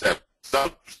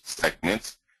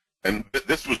sub-segments. And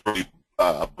this was really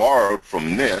borrowed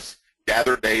from NIST: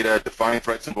 gather data, define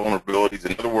threats and vulnerabilities.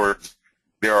 In other words,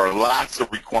 there are lots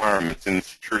of requirements in the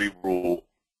security rule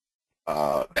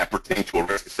that pertain to a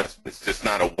risk assessment. It's just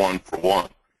not a one-for-one.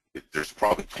 There's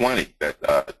probably 20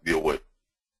 that deal with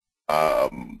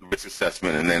risk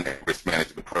assessment and then risk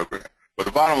management program. But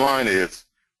the bottom line is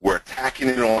we're attacking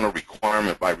it on a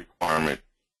requirement-by-requirement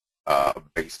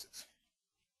basis.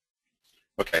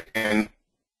 Okay, and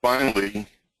finally,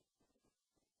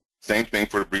 same thing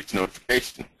for the breach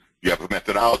notification. You have a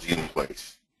methodology in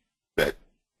place that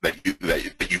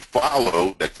you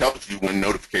follow that tells you when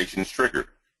notification is triggered.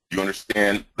 You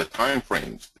understand the time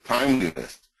frames, the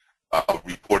timeliness of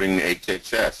reporting to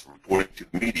HHS, reporting to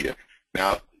the media.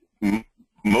 Now,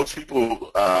 most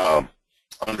people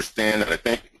understand that, I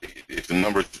think if the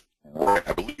number's right,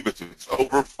 I believe it's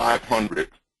over 500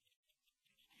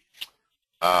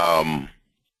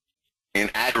 in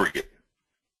aggregate.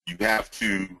 You have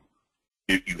to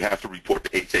report to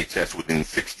HHS within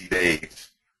 60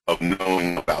 days of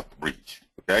knowing about the breach,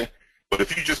 okay? But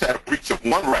if you just had a breach of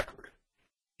one record,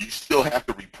 you still have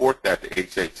to report that to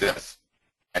HHS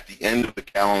at the end of the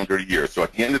calendar year. So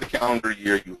at the end of the calendar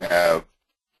year, you have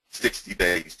 60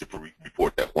 days to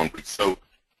report that one breach. So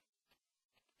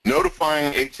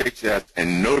notifying HHS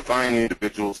and notifying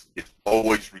individuals is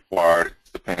always required.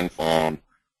 It depends on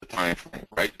the time frame,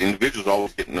 right? The individuals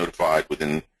always get notified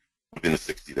within the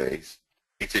 60 days.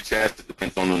 HHS, it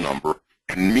depends on the number.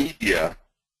 And media,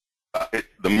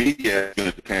 the media is going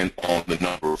to depend on the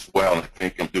number as well. And I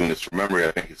think I'm doing this from memory.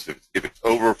 I think if it's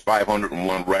over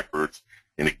 501 records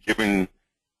in a given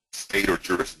state or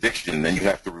jurisdiction, then you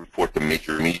have to report to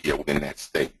major media within that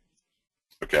state.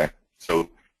 Okay? So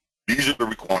these are the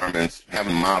requirements,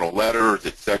 having model letters,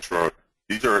 etc.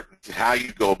 These are how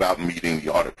you go about meeting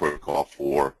the audit protocol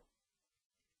for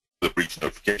the breach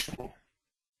notification rule.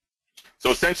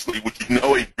 So essentially, would you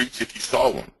know a breach if you saw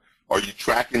one? Are you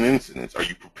tracking incidents? Are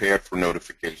you prepared for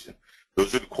notification?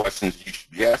 Those are the questions you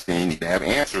should be asking. You need to have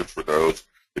answers for those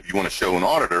if you want to show an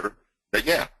auditor that,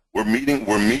 yeah, we're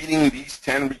meeting these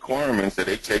 10 requirements that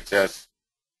HHS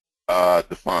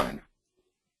defined.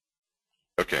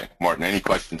 Okay, Martin, any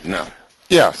questions now?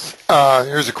 Yes.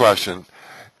 Here's a question.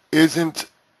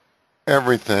 Isn't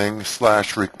everything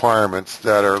 / requirements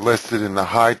that are listed in the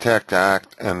HITECH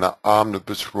Act and the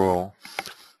Omnibus Rule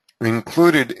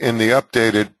included in the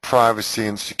updated privacy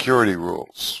and security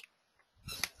rules?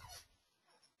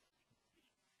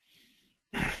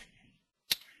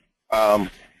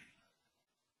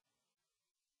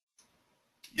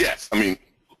 Yes. I mean,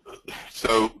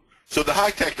 so the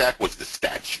HITECH Act was the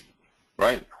statute,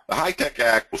 right? The HITECH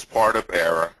Act was part of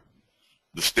ERA,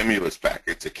 the stimulus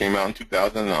package. It came out in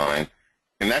 2009,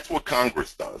 and that's what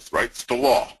Congress does, right? It's the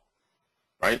law,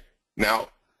 right? Now,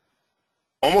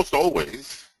 almost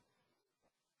always,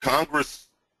 Congress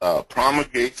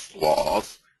promulgates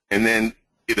laws, and then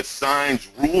it assigns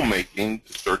rulemaking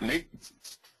to certain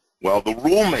agencies. Well, the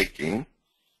rulemaking,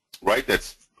 right,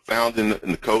 that's found in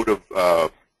the code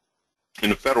of, in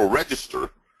the Federal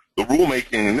Register, the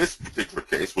rulemaking in this particular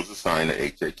case was assigned to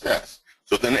HHS.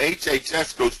 So then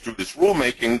HHS goes through this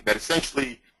rulemaking that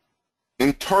essentially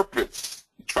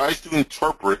tries to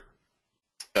interpret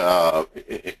in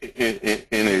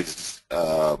as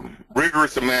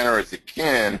rigorous a manner as it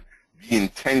can the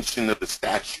intention of the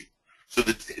statute. So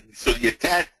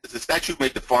the statute may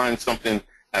define something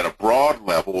at a broad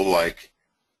level, like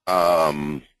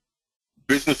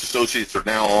business associates are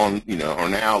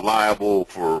now liable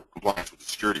for compliance with the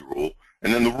security rule,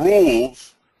 and then the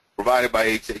rules provided by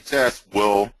HHS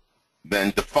will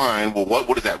then define, well,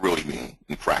 what does that really mean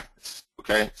in practice?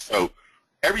 Okay, so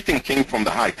everything came from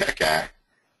the HITECH Act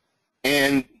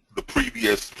and the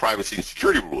previous privacy and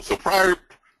security rule. So prior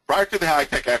to the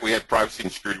HITECH Act, we had privacy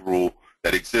and security rule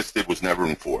that existed, was never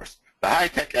enforced. The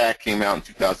HITECH Act came out in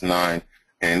 2009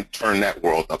 and turned that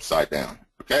world upside down.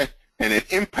 Okay, and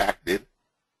it impacted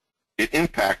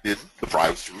the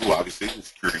privacy rule, obviously, the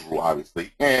security rule,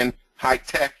 obviously, and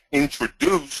HITECH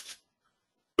introduced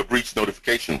the breach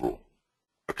notification rule.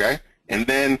 Okay, and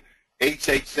then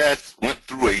HHS went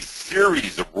through a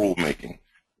series of rulemaking,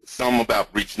 some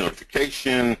about breach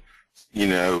notification.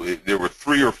 There were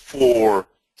 3 or 4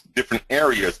 different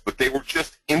areas, but they were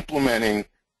just implementing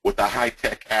what the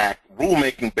HITECH Act,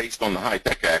 rulemaking based on the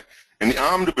HITECH Act. And the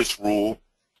omnibus rule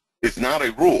is not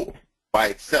a rule by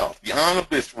itself. The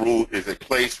omnibus rule is a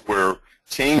place where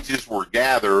changes were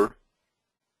gathered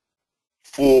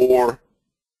for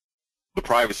the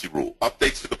privacy rule,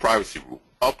 updates to the privacy rule,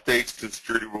 updates to the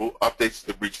security rule, updates to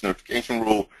the breach notification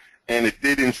rule, and it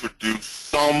did introduce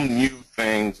some new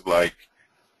things like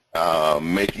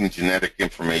making genetic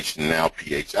information now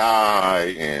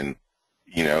PHI, and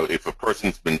if a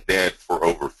person's been dead for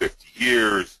over 50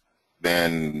 years,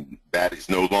 then that is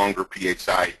no longer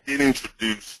PHI. It did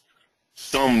introduce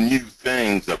some new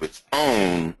things of its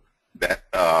own that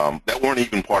weren't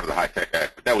even part of the HITECH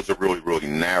Act, but that was a really, really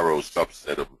narrow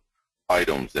subset of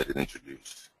items that it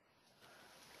introduced.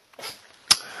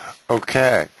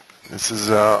 Okay, this is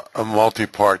a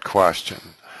multi-part question.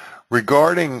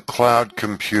 Regarding cloud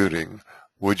computing,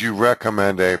 would you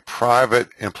recommend a private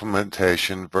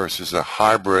implementation versus a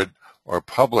hybrid or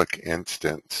public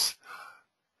instance?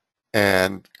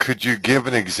 And could you give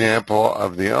an example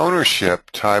of the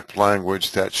ownership type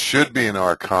language that should be in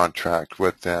our contract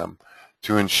with them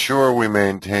to ensure we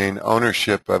maintain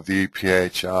ownership of the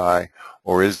EPHI,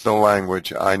 or is the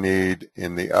language I need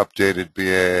in the updated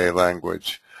BAA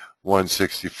language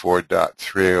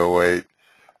 164.308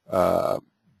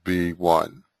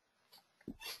 B1?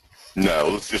 No,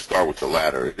 let's just start with the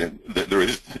latter.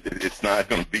 It's not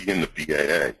going to be in the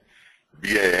BAA.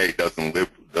 BAA doesn't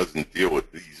deal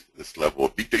with this level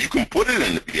of detail. You can put it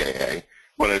in the BAA,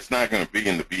 but it's not going to be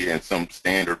in the BAA, in some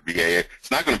standard BAA. It's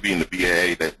not going to be in the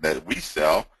BAA that we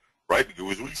sell, right?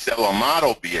 Because we sell a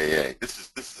model BAA.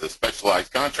 This is a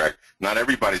specialized contract. Not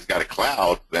everybody's got a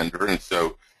cloud vendor, and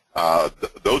so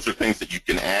those are things that you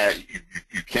can add.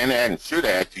 You can add and should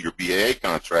add to your BAA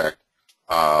contract.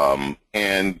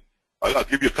 And I'll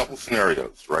give you a couple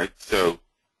scenarios, right? So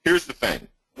here's the thing: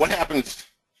 what happens?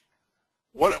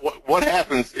 What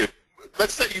happens if,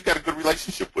 let's say you've got a good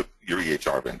relationship with your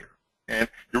EHR vendor and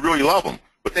you really love them,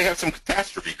 but they have some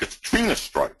catastrophe because Katrina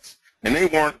strikes and they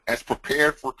weren't as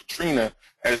prepared for Katrina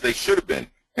as they should have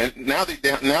been, and now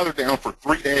they're down for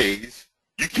 3 days.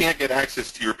 You can't get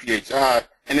access to your PHI,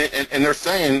 and they're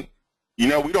saying, we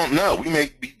don't know. We may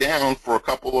be down for a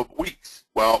couple of weeks.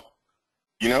 Well,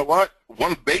 you know what?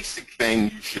 One basic thing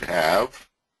you should have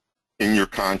in your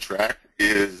contract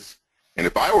is, and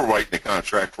if I were writing a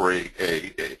contract for a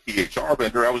EHR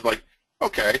vendor, I was like,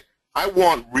 okay, I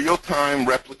want real-time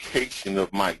replication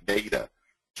of my data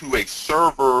to a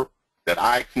server that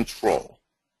I control.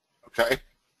 Okay,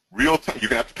 real-time. You're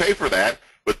gonna have to pay for that,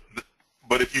 but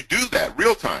if you do that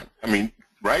real-time,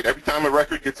 right? Every time a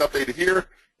record gets updated here,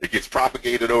 it gets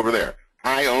propagated over there.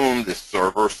 I own this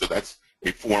server, so that's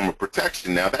a form of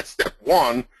protection. Now that's step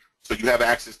one, so you have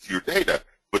access to your data.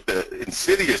 But the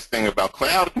insidious thing about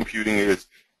cloud computing is,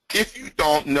 if you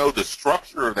don't know the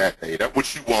structure of that data,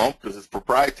 which you won't because it's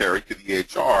proprietary to the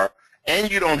EHR,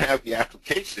 and you don't have the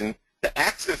application to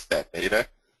access that data,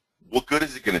 what good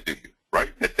is it going to do you,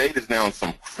 right? That data is now in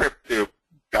some cryptic,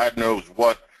 God knows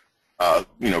what,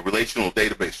 relational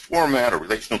database format or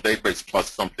relational database plus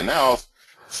something else.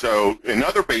 So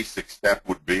another basic step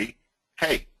would be,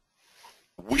 hey,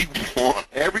 we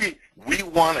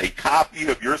want a copy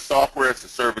of your software as a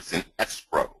service in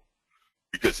escrow.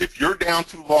 Because if you're down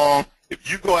too long,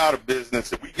 if you go out of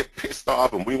business, if we get pissed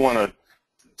off and we want to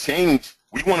change,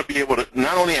 we want to be able to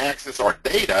not only access our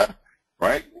data,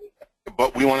 right,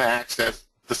 but we want to access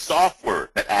the software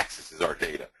that accesses our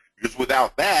data. Because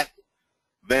without that,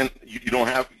 then you don't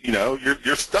have,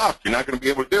 you're stuck. You're not going to be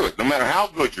able to do it, no matter how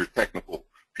good your technical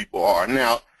people are.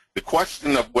 Now, the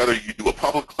question of whether you do a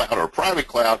public cloud or a private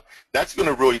cloud, that's going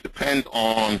to really depend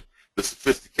on the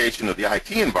sophistication of the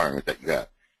IT environment that you have.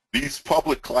 These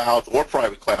public clouds or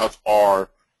private clouds are,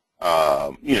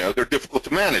 they're difficult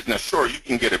to manage. Now, sure, you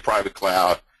can get a private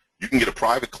cloud. You can get a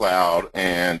private cloud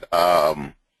and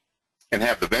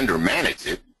have the vendor manage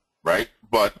it, right?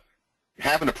 But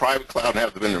having a private cloud and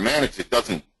have the vendor manage it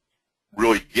doesn't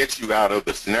really get you out of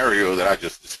the scenario that I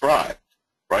just described,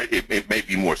 right? It may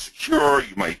be more secure.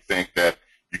 You might think that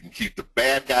you can keep the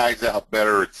bad guys out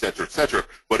better, et cetera,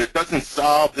 but it doesn't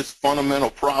solve this fundamental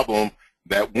problem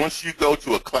that once you go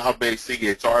to a cloud-based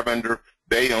CHR vendor,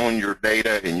 they own your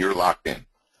data and you're locked in.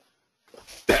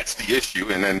 That's the issue,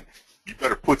 and then you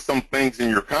better put some things in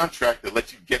your contract that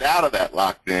let you get out of that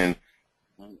locked in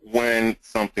when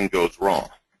something goes wrong.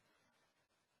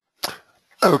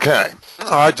 Okay.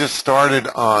 I just started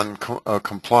on a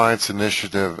compliance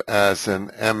initiative as an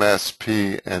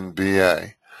MSP and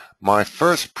BA. My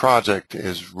first project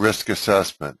is risk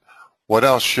assessment. What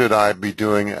else should I be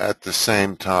doing at the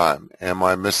same time? Am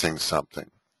I missing something?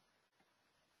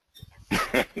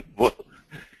 Well,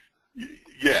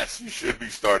 yes, you should be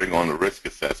starting on the risk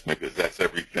assessment because that's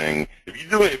everything. If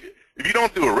you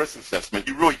don't do a risk assessment,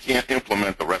 you really can't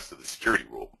implement the rest of the security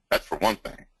rule. That's for one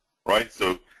thing, right?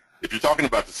 So if you're talking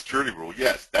about the security rule,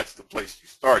 yes, that's the place you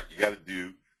start. You got to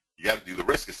do the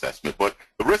risk assessment, but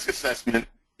the risk assessment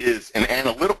is an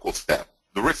analytical step.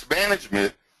 The risk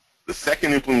management, the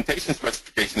second implementation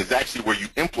specification, is actually where you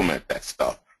implement that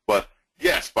stuff. But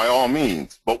yes, by all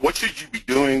means. But what should you be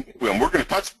doing? Well, we're going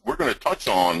to touch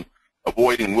on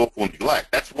avoiding willful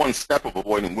neglect. That's one step of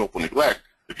avoiding willful neglect.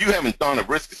 If you haven't done a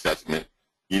risk assessment,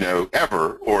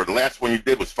 ever, or the last one you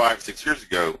did was 5 or 6 years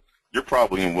ago, you're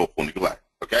probably in willful neglect.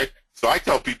 Okay? So I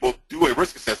tell people, do a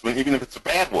risk assessment even if it's a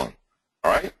bad one.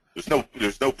 All right? There's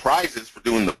no prizes for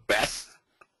doing the best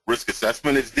risk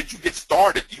assessment. Is did you get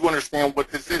started? Do you understand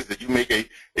what this is? Did you make a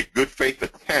good faith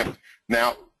attempt?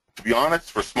 Now, to be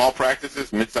honest, for small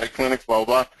practices, mid-sized clinics, blah,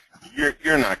 blah, blah,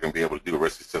 you're not going to be able to do a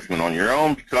risk assessment on your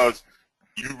own because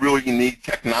you really need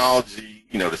technology,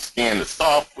 to scan the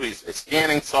software,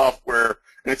 scanning software,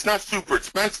 and it's not super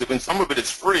expensive, and some of it is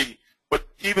free, but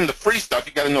even the free stuff,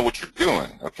 you got to know what you're doing,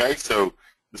 okay? So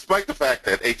despite the fact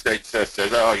that HHS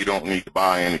says, oh, you don't need to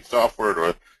buy any software,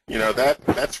 or,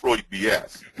 that's really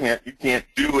BS. You can't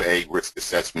do a risk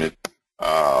assessment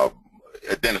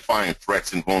identifying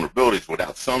threats and vulnerabilities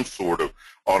without some sort of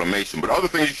automation. But other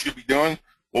things you should be doing,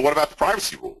 well, what about the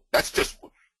privacy rule? That's just,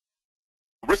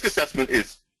 risk assessment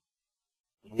is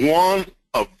one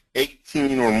of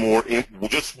 18 or more,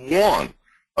 just one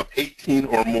of 18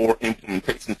 or more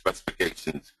implementation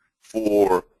specifications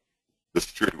for the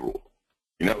security rule.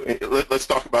 Let's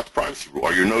talk about the privacy rule.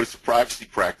 Are your notice of privacy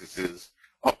practices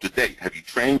up to date? Have you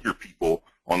trained your people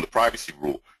on the privacy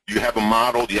rule? Do you have a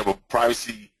model? Do you have a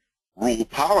privacy rule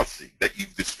policy that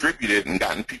you've distributed and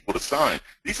gotten people to sign?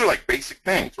 These are like basic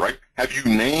things, right? Have you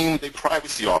named a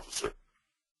privacy officer?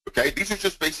 Okay, these are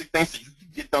just basic things that you can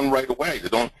get done right away.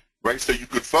 Right? So you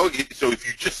could so if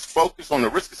you just focus on the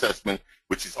risk assessment,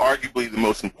 which is arguably the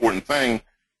most important thing,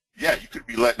 yeah, you could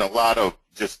be letting a lot of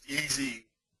just easy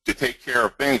to take care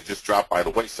of things just drop by the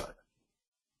wayside.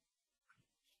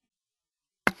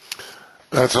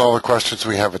 That's all the questions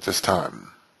we have at this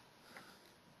time.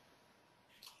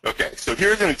 Okay, so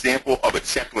here's an example of a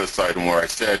checklist item where I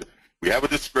said we have a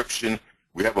description,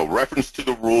 we have a reference to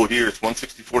the rule here, it's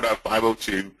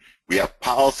 164.502, we have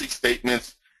policy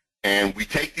statements, and we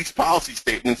take these policy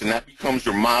statements and that becomes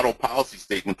your model policy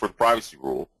statement for the privacy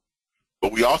rule.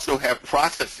 But we also have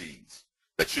processes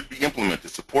that should be implemented to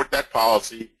support that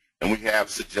policy, and we have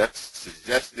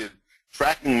suggested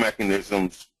tracking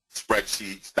mechanisms,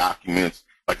 spreadsheets, documents,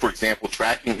 like for example,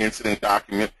 tracking incidents,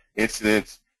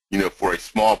 for a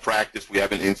small practice, we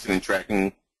have an incident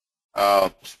tracking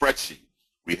spreadsheet.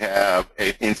 We have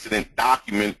an incident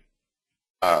document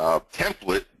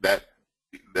template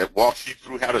that walks you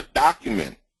through how to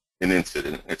document an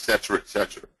incident, et cetera, et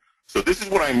cetera. So this is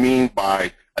what I mean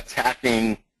by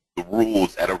attacking the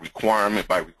rules at a requirement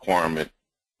by requirement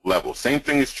level. Same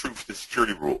thing is true for the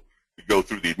security rule. We go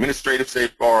through the administrative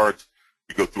safeguards,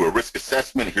 we go through a risk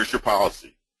assessment, here's your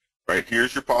policy, right?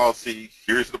 Here's your policy,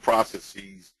 here's the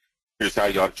processes, here's how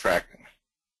you ought to track them.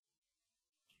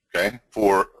 Okay?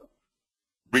 For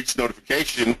breach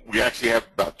notification, we actually have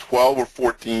about 12 or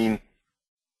 14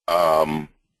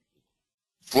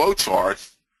 flow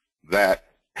charts that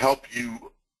help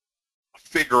you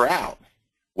figure out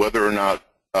whether or not,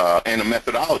 and a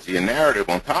methodology, a narrative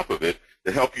on top of it,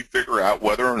 to help you figure out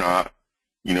whether or not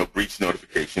breach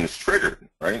notification is triggered,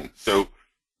 right? So,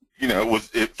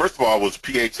 first of all, was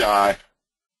PHI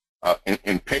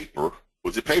in paper?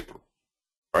 Was it paper,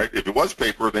 right? If it was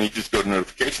paper, then you just go to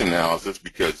notification analysis,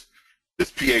 because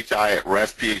this PHI at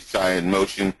rest, PHI in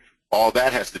motion, all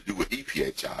that has to do with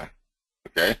ePHI,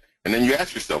 okay? And then you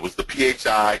ask yourself, was the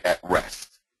PHI at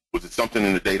rest? Was it something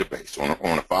in the database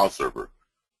on a file server?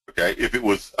 Okay, if it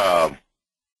was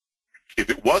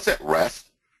at rest,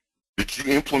 did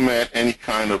you implement any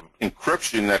kind of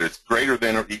encryption that is greater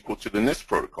than or equal to the NIST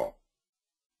protocol?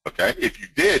 Okay, if you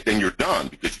did, then you're done,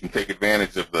 because you can take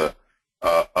advantage of the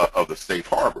safe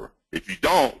harbor. If you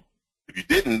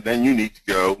didn't, then you need to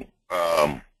go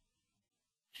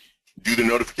do the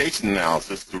notification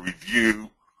analysis to review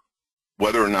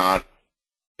whether or not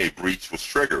a breach was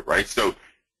triggered, right? So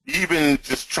even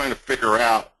just trying to figure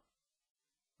out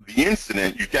the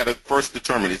incident, you got to first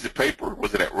determine, is it paper?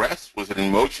 Was it at rest? Was it in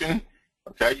motion?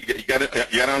 Okay, you got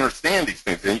to understand these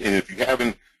things. And if you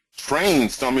haven't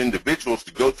trained some individuals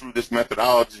to go through this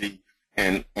methodology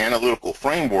and analytical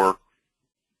framework,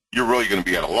 you're really going to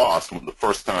be at a loss the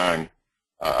first time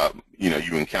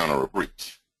you encounter a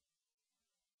breach.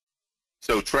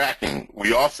 So tracking,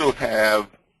 we also have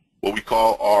what we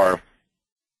call our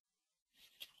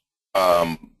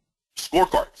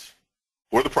scorecards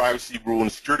for the privacy rule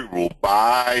and security rule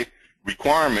by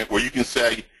requirement, where you can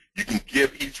say, you can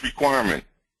give each requirement.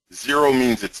 0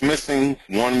 means it's missing,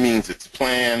 1 means it's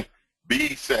planned.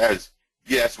 B says,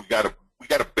 yes, we got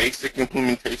a basic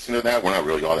implementation of that. We're not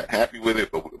really all that happy with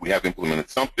it, but we have implemented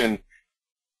something.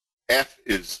 F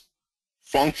is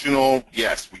functional.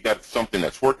 Yes, we got something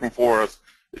that's working for us.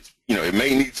 It's, it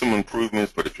may need some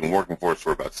improvements, but it's been working for us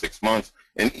for about 6 months.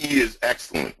 And E is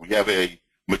excellent. We have a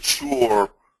mature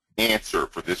answer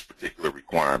for this particular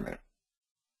requirement.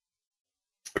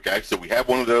 Okay, so we have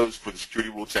one of those for the security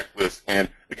rule checklist. And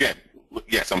again,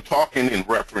 yes, I'm talking in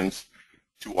reference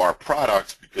to our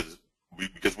products because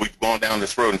we've gone down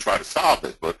this road and tried to solve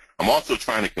this. But I'm also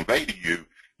trying to convey to you,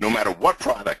 no matter what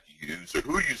product you use or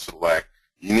who you select,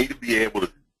 you need to be able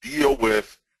to deal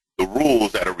with the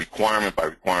rules at a requirement by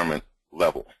requirement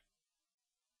level.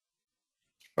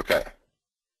 Okay.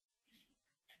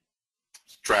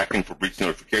 Tracking for breach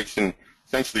notification.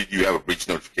 Essentially, you have a breach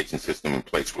notification system in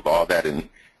place with all that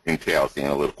entails, the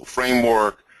analytical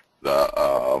framework,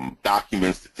 the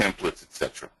documents, the templates,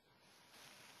 etc.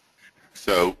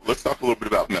 So let's talk a little bit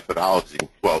about methodology.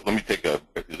 Well, let me take is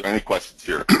there any questions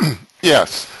here?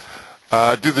 Yes.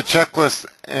 Do the checklist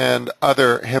and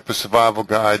other HIPAA survival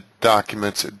guide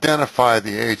documents identify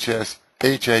the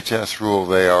HHS rule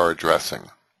they are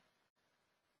addressing?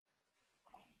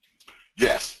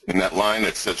 Yes. In that line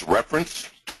that says reference,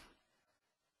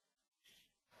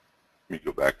 let me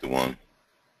go back to one.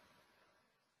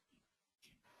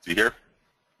 See here?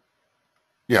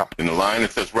 Yeah. In the line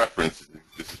that says reference,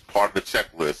 this is part of the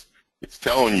checklist. It's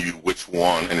telling you which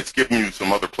one, and it's giving you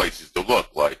some other places to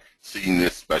look, like seeing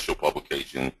this special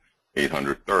publication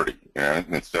 830.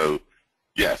 And so,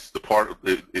 yes, the part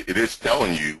it is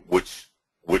telling you which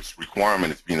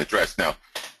requirement is being addressed. Now,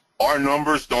 our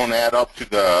numbers don't add up to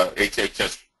the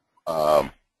HHS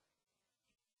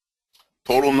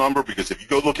total number, because if you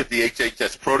go look at the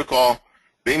HHS protocol,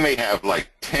 they may have like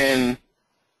 10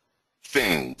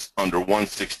 things under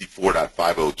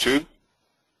 164.502,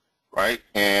 right?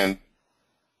 And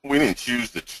we didn't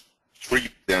choose to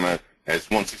treat them as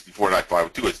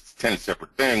 164.502 as 10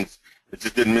 separate things. It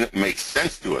just didn't make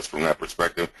sense to us from that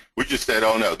perspective. We just said,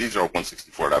 oh no, these are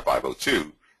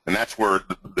 164.502, and that's where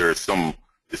there's some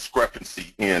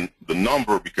discrepancy in the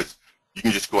number, because you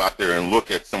can just go out there and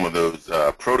look at some of those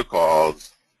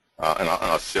protocols, and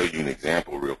I'll show you an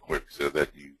example real quick so that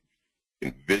you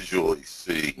can visually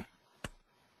see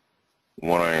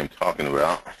what I am talking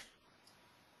about.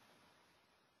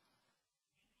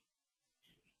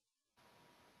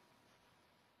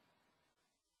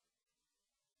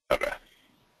 Okay.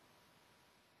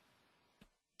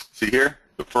 See here,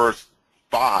 the first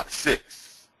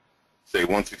 6 say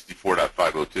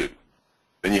 164.502.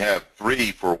 Then you have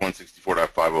 3 for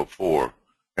 164.504,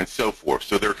 and so forth.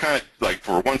 So they're kind of like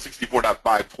for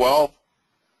 164.512, it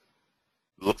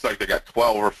looks like they got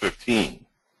 12 or 15,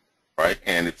 right?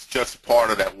 And it's just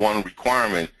part of that one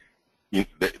requirement.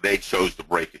 They chose to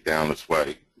break it down this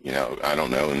way. I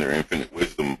don't know in their infinite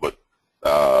wisdom, but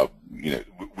we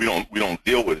don't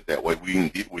deal with it that way. We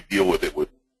deal with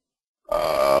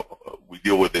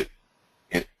it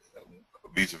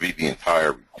vis-a-vis the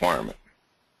entire requirement.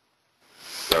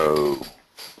 So,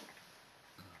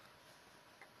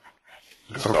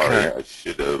 sorry, I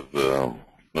should have.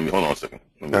 Let me hold on a second.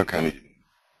 Let me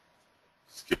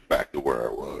skip back to where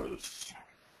I was.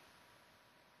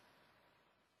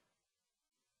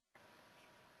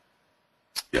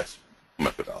 Yes,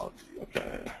 methodology.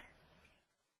 Okay.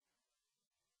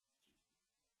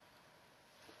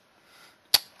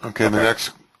 Okay,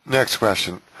 the next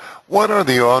question. What are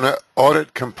the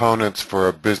audit components for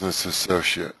a business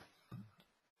associate?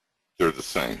 They're the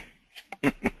same.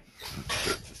 They're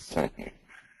the same.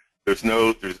 There's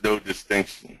no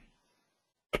distinction.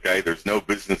 Okay, there's no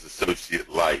business associate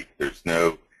light. There's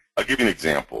no. I'll give you an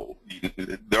example.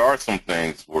 There are some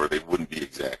things where they wouldn't be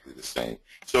exactly the same.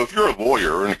 So if you're a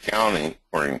lawyer or an accountant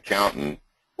or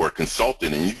a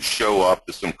consultant and you show up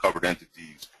to some covered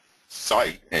entity's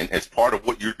site, and as part of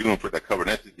what you're doing for that covered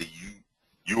entity,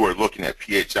 you are looking at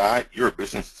PHI, you're a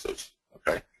business associate.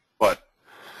 Okay, but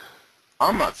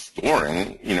I'm not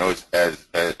storing, as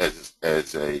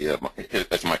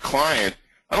my client.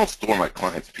 I don't store my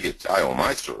client's PHI on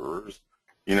my servers.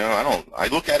 I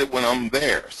look at it when I'm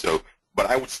there. So, but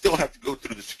I would still have to go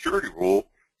through the security rule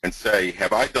and say,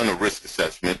 have I done a risk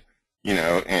assessment?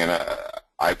 And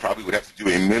I probably would have to do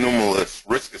a minimalist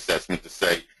risk assessment to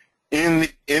say, in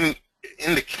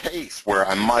the case where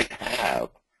I might have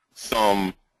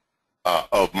some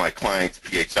of my client's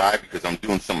PHI because I'm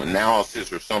doing some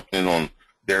analysis or something on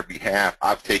their behalf,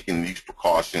 I've taken these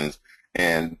precautions.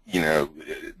 And,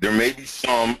 there may be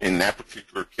some in that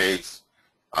particular case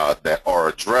that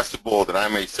are addressable that I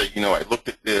may say, I looked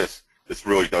at this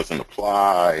really doesn't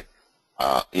apply.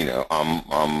 I'm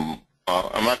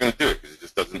not going to do it because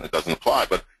it doesn't apply.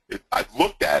 But I've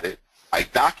looked at it. I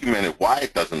documented why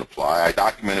it doesn't apply. I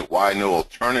documented why no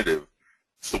alternative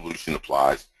solution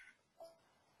applies.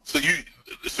 So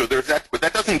there's that, but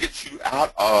that doesn't get you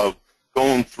out of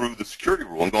going through the security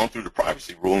rule and going through the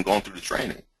privacy rule and going through the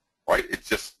training, right? It's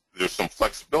just there's some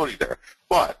flexibility there.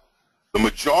 But the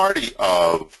majority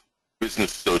of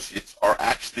business associates are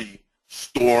actually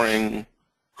storing,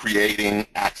 creating,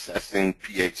 accessing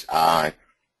PHI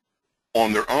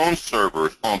on their own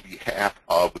servers on behalf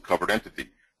of the covered entity.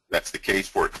 That's the case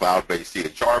for a cloud-based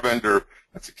CHR vendor.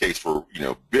 That's the case for,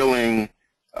 billing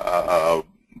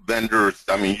vendors.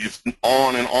 I mean, just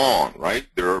on and on, right?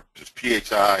 There are just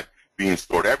PHI being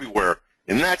stored everywhere.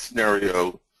 In that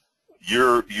scenario,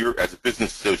 you're as a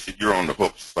business associate, you're on the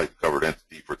hook just like the covered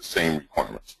entity for the same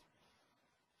requirements.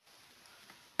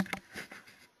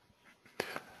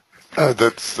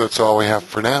 That's all we have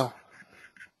for now.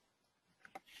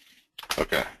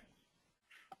 Okay.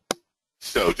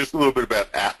 So just a little bit about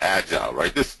Agile,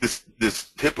 right? This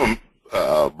HIPAA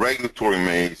regulatory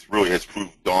maze really has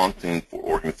proved daunting for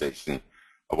organizations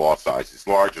of all sizes,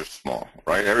 large or small,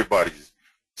 right? Everybody's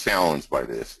challenged by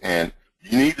this, and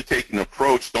you need to take an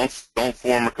approach. Don't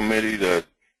form a committee to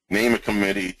name a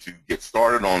committee to get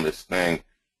started on this thing.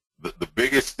 The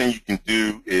biggest thing you can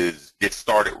do is get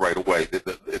started right away.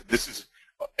 This is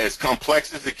as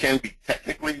complex as it can be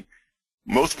technically.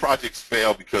 Most projects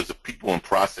fail because of people and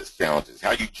process challenges.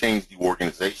 How you change the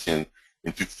organization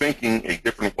into thinking a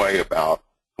different way about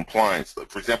compliance.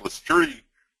 For example, a security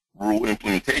rule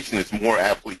implementation is more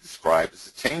aptly described as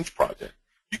a change project.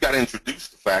 You got to introduce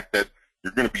the fact that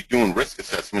you're going to be doing risk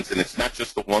assessments, and it's not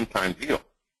just a one-time deal.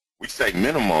 We say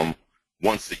minimum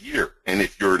once a year. And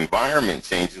if your environment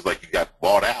changes, like you got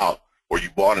bought out or you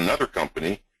bought another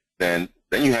company, then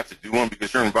you have to do one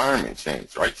because your environment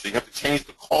changed, right? So you have to change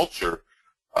the culture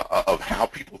of how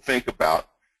people think about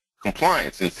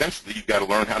compliance. And essentially, you've got to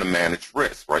learn how to manage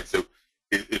risk, right? So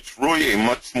it's really a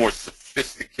much more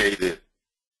sophisticated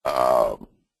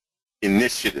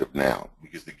initiative now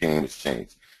because the game has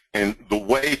changed. And the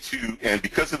way to, and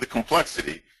because of the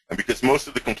complexity, and because most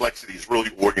of the complexity is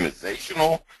really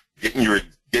organizational,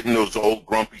 getting those old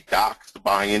grumpy docs to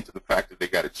buy into the fact that they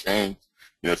got to change.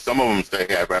 Some of them say,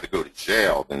 hey, I'd rather go to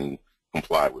jail than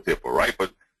comply with HIPAA, right?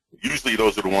 But usually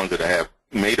those are the ones that have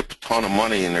made a ton of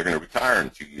money and they're going to retire in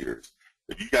 2 years.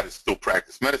 If you got to still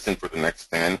practice medicine for the next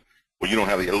 10, well, you don't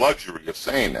have the luxury of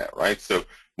saying that, right? So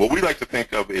what we like to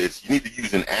think of is you need to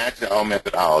use an agile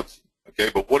methodology, okay?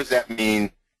 But what does that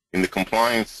mean in the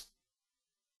compliance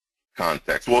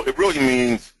context? Well, it really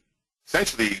means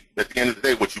essentially at the end of the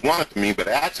day what you want it to mean, but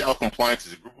agile compliance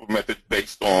is a group of methods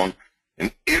based on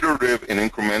an iterative and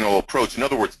incremental approach. In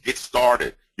other words, get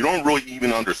started. You don't really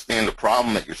even understand the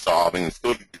problem that you're solving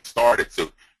until you get started.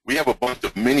 So we have a bunch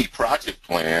of mini project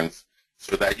plans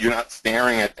so that you're not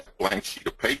staring at that blank sheet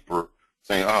of paper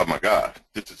saying, oh my God,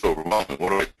 this is overwhelming. What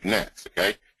do I do next,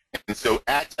 okay? And so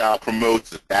Agile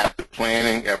promotes adaptive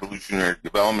planning, evolutionary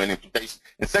development, implementation.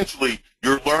 Essentially,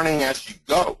 you're learning as you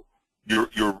go. You're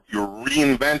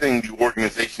reinventing the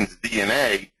organization's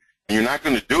DNA, and you're not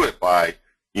going to do it by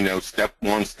step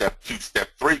 1, step 2, step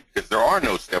 3, because there are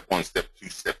no step 1, step 2,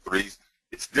 step 3s.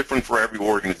 It's different for every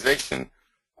organization.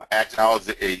 Agile is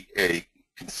a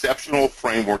conceptual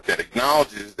framework that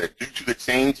acknowledges that due to the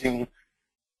changing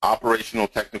operational,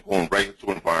 technical, and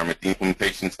regulatory environment, the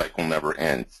implementation cycle never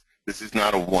ends. This is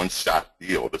not a one-shot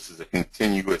deal. This is a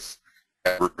continuous,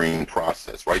 evergreen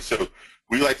process, right? So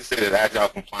we like to say that agile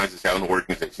compliance is how an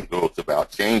organization goes about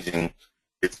changing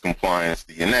its compliance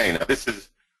DNA. Now, this is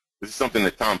something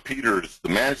that Tom Peters, the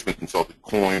management consultant,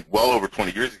 coined well over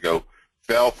 20 years ago,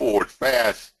 fail forward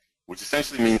fast, which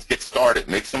essentially means get started,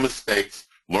 make some mistakes,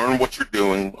 learn what you're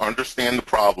doing, understand the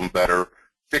problem better,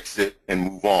 fix it, and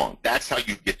move on. That's how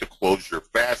you get to closure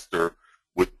faster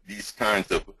with these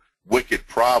kinds of wicked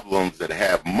problems that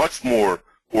have much more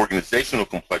organizational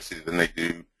complexity than they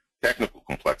do technical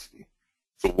complexity.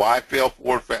 So why fail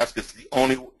forward fast? It's the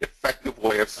only effective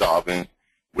way of solving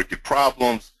wicked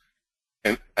problems.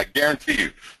 And I guarantee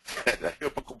you that the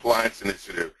HIPAA compliance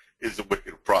initiative is a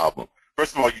wicked problem.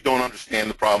 First of all, you don't understand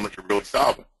the problem that you're really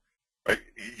solving. Right?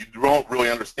 You don't really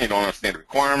understand. You don't understand the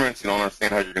requirements. You don't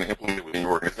understand how you're going to implement it within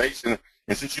your organization.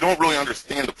 And since you don't really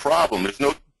understand the problem, there's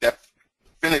no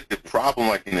definitive problem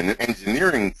like in an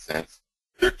engineering sense.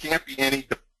 There can't be any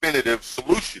definitive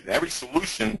solution. Every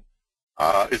solution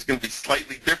is going to be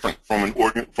slightly different from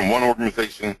one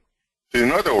organization to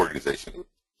another organization.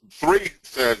 3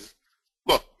 says,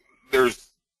 look, there's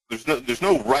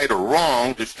no right or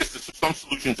wrong. There's just that some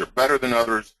solutions are better than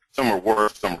others. Some are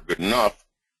worse. Some are good enough.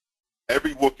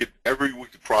 Every wicked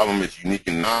problem is unique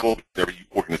and novel. Every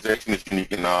organization is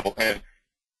unique and novel, and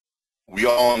we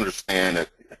all understand that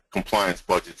compliance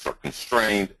budgets are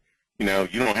constrained. You know,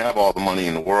 you don't have all the money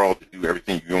in the world to do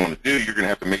everything you want to do. You're going to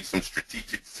have to make some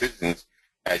strategic decisions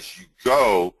as you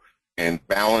go and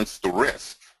balance the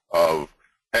risk of,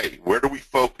 hey, where do we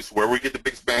focus, where we get the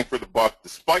biggest bang for the buck,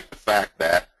 despite the fact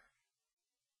that,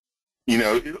 you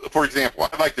know, for example,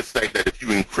 I'd like to say that if you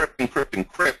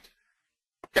encrypt,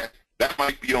 okay, that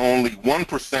might be only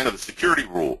 1% of the security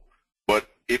rule, but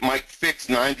it might fix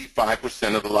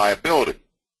 95% of the liability,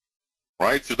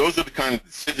 right? So those are the kind of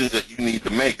decisions that you need to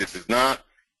make. This is not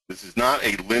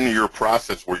a linear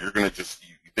process where you're going to just,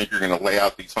 you think you're going to lay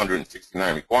out these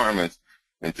 169 requirements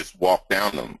and just walk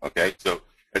down them, okay? So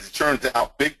as it turns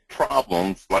out, big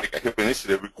problems like a HIPAA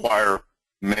initiative require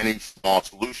many small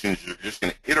solutions. You're just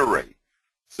going to iterate.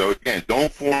 So again,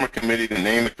 don't form a committee to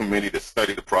name a committee to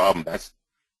study the problem. That's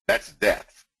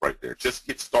death right there. Just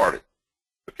get started,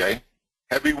 okay?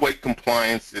 Heavyweight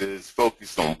compliance is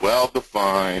focused on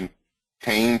well-defined,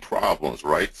 tame problems,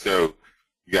 right? So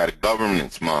you got a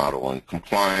governance model, and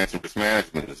compliance and risk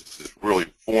management is this really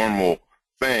formal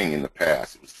thing in the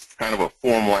past. It was kind of a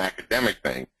formal academic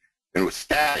thing, and it was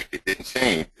static. It didn't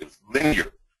change. It was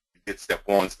linear. You did step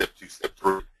 1, step 2, step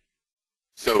 3.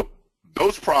 So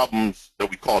those problems that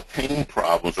we call tame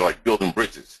problems are like building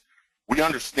bridges. We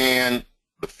understand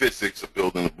the physics of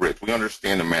building a bridge. We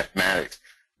understand the mathematics.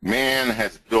 Man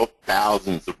has built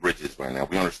thousands of bridges right now.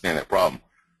 We understand that problem.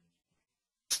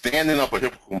 Standing up a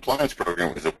HIPAA compliance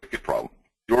program is a wicked problem.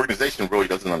 The organization really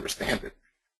doesn't understand it.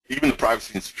 Even the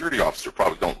privacy and security officer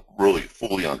probably don't really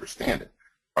fully understand it,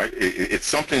 right? It's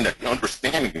something that the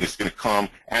understanding is going to come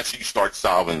as you start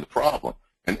solving the problem.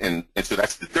 And so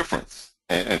that's the difference.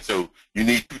 And so you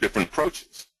need 2 different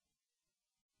approaches.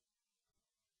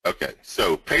 Okay,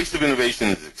 so pace of innovation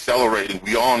is accelerating.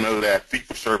 We all know that.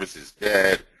 Fee-for-service is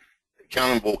dead.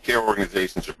 Accountable care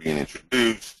organizations are being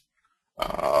introduced.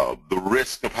 The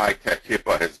risk of high-tech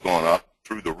HIPAA has gone up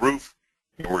through the roof.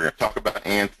 And we're going to talk about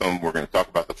Anthem. We're going to talk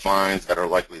about the fines that are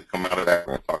likely to come out of that.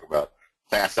 We're going to talk about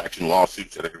class action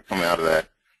lawsuits that are going to come out of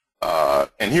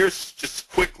that. And here's just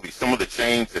quickly some of the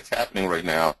change that's happening right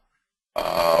now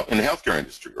in the healthcare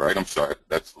industry, right? I'm sorry,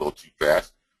 that's a little too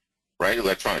fast. Right?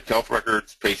 Electronic health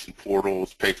records, patient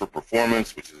portals, pay for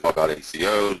performance, which is all about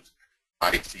ACOs,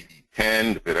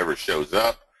 ICD-10, if it ever shows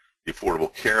up, the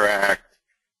Affordable Care Act,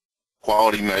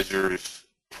 quality measures,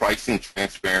 pricing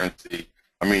transparency.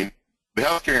 I mean, the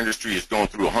healthcare industry is going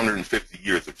through 150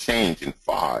 years of change in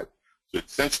 5. So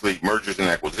essentially, mergers and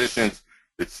acquisitions,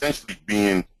 it's essentially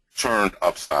being turned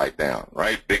upside down,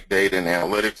 right? Big data and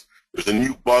analytics. There's a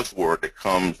new buzzword that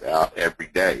comes out every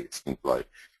day, it seems like.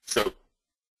 So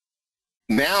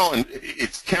now, and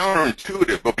it's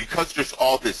counterintuitive, but because there's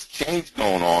all this change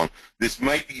going on, this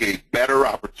might be a better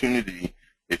opportunity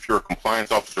if you're a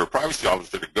compliance officer or privacy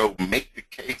officer to go make the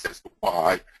case as to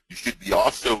why you should be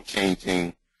also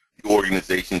changing the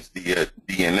organization's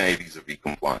DNA vis-a-vis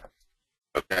compliance.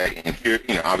 Okay, and here,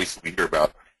 you know, obviously we hear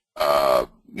about,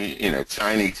 you know,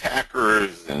 Chinese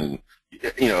hackers and,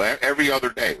 you know, every other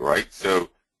day, right? So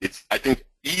it's, I think,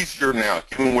 easier now,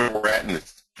 given where we're at in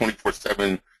this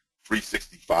 24/7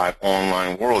 365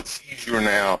 online world, it's easier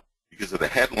now because of the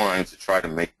headlines to try to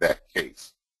make that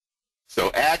case. So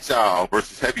agile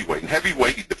versus heavyweight. In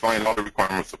heavyweight, you define all the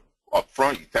requirements up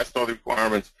front. You test all the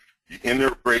requirements. You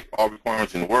integrate all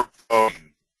requirements in the workflow.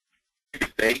 You pick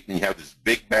a date, and you have this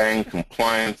big bang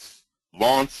compliance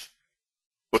launch.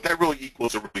 But that really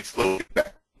equals a really slow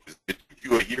feedback. It took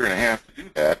you a year and a half to do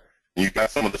that, and you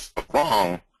got some of the stuff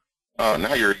wrong.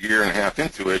 Now you're a year and a half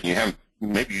into it, and you haven't.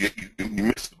 Maybe you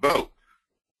missed the boat.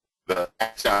 The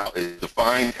agile is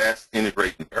define, test,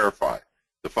 integrate, and verify.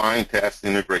 Define, test,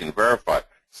 integrate, and verify.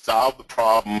 Solve the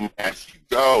problem as you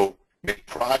go. Make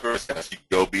progress as you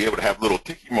go. Be able to have little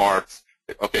ticky marks.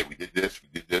 Okay, we did this, we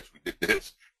did this, we did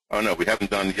this. Oh no, we haven't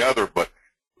done the other, but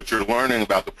you're learning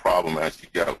about the problem as you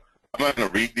go. I'm not going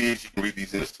to read these. You can read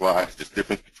these in the slides. There's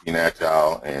difference between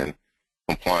agile and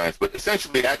compliance. But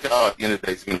essentially, agile at the end of the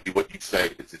day is going to be what you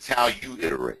say. It's how you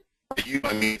iterate.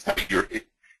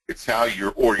 It's how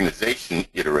your organization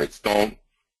iterates.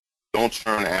 Don't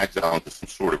turn agile into some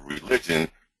sort of religion.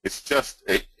 It's just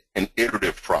an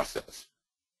iterative process.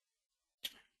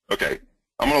 Okay,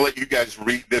 I'm going to let you guys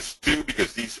read this too,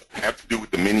 because these have to do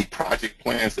with the mini project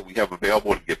plans that we have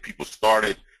available to get people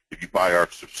started. If you buy our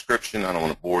subscription, I don't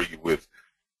want to bore you with,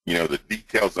 the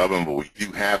details of them, but we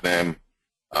do have them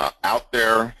out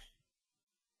there.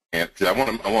 And because I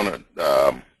want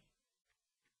to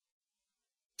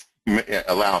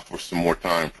allow for some more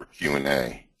time for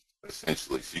Q&A,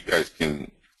 essentially. So you guys can,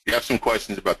 if you have some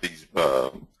questions about these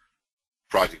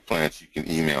project plans, you can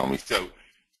email me. So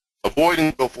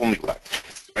avoiding willful neglect.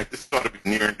 Right? This ought to be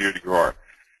near and dear to your heart.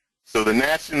 So the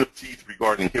gnashing of teeth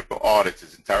regarding HIPAA audits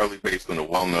is entirely based on a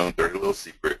well-known dirty little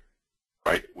secret,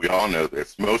 right? We all know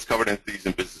this. Most covered entities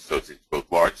and business associates,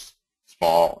 both large,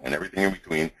 small, and everything in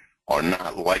between, are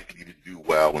not likely to do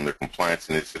well when their compliance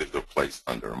initiatives are placed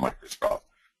under a microscope.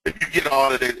 If you get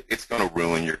audited, it's going to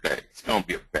ruin your day. It's going to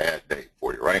be a bad day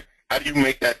for you, right? How do you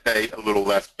make that day a little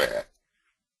less bad?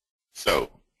 So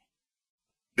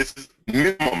this is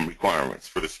minimum requirements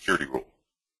for the security rule,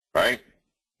 right?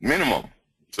 Minimum,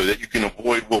 so that you can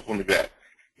avoid willful neglect.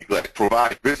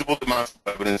 Provide visible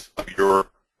demonstrable evidence of your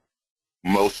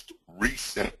most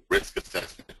recent risk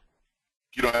assessment.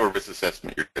 If you don't have a risk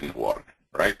assessment, you're dead in the water,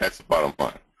 right? That's the bottom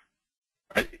line.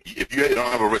 Right? If you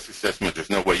don't have a risk assessment, there's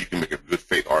no way you can make a good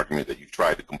faith argument that you've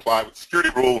tried to comply with the security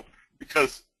rule,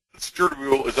 because the security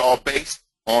rule is all based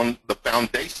on the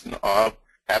foundation of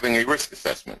having a risk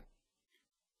assessment.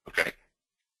 Okay?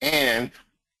 And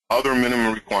other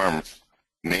minimum requirements.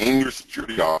 Name your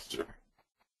security officer.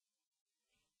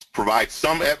 Provide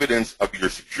some evidence of your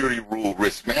security rule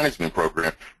risk management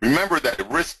program. Remember that the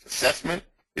risk assessment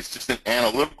is just an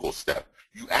analytical step.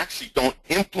 You actually don't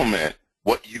implement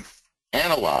what you've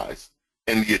analyzed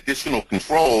and the additional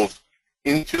controls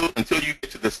until you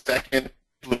get to the second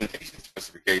implementation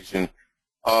specification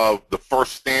of the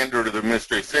first standard of the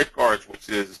administrative safeguards, which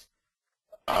is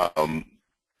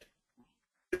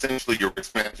essentially your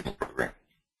risk management program.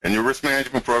 And your risk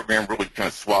management program really kind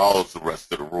of swallows the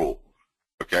rest of the rule.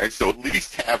 Okay, so at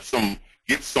least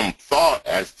give some thought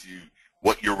as to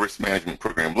what your risk management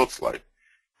program looks like.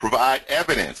 Provide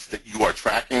evidence that you are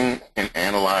tracking and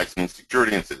analyzing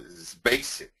security incidents. It's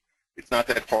basic. It's not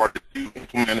that hard to do.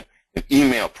 Implement an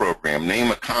email program.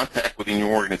 Name a contact within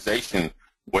your organization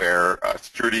where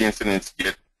security incidents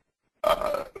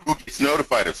who gets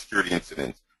notified of security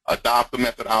incidents. Adopt a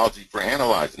methodology for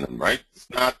analyzing them, right? It's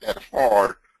not that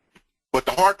hard. But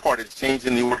the hard part is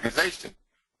changing the organization.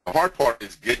 The hard part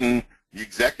is getting the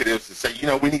executives to say,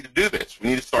 we need to do this. We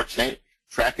need to start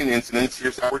tracking incidents.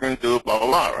 Here's how we're going to do it, blah, blah,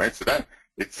 blah, right? So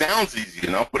it sounds easy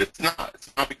enough, but it's not. It's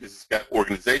not, because it's got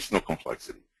organizational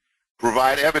complexity.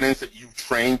 Provide evidence that you've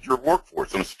trained your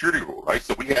workforce on a security rule, right?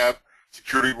 So we have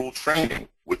security rule training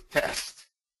with tests.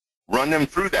 Run them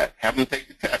through that. Have them take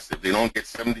the test. If they don't get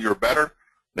 70 or better,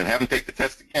 then have them take the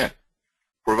test again.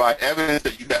 Provide evidence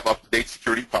that you have up-to-date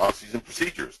security policies and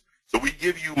procedures. So we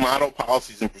give you model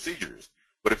policies and procedures.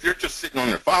 But if they're just sitting on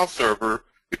their file server,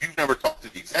 if you've never talked to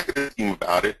the executive team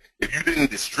about it, if you didn't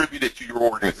distribute it to your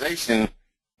organization,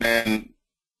 then,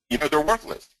 they're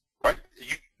worthless, right?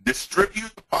 You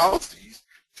distribute the policies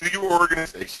to your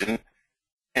organization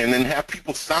and then have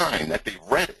people sign that they've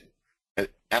read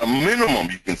it. At a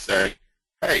minimum, you can say,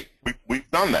 hey,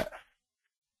 we've done that.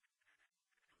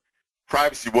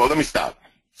 Privacy, well, let me stop.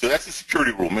 So that's the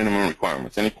security rule, minimum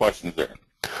requirements. Any questions there?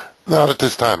 Not at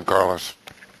this time, Carlos.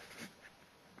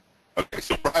 Okay,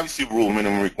 so privacy rule,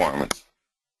 minimum requirements.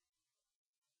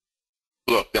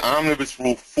 Look, the omnibus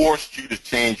rule forced you to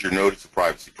change your notice of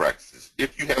privacy practices.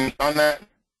 If you haven't done that,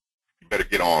 you better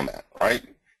get on that, right?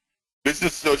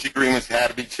 Business associate agreements had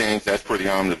to be changed as per the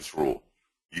omnibus rule.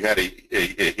 You had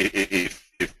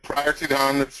if prior to the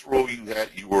omnibus rule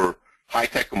you were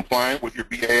high-tech compliant with your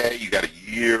BAA, you got a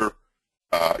year,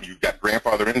 you got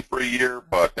grandfathered in for a year,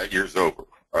 but that year's over,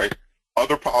 right?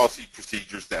 Other policy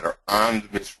procedures that are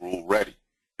omnibus rule ready.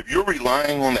 If you're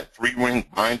relying on that 3-ring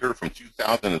binder from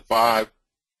 2005,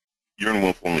 you're in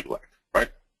willful neglect, right?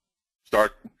 You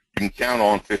can count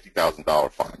on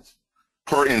 $50,000 fines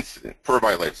per incident, per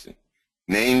violation.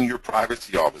 Name your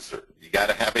privacy officer. You got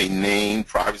to have a named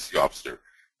privacy officer.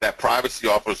 That privacy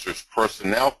officer's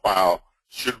personnel file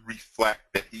should reflect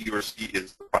that he or she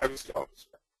is the privacy officer,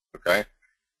 okay?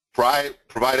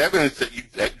 Provide evidence that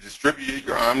you've distributed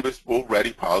your omnibus rule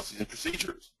ready policies and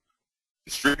procedures.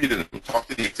 Distribute them. Talk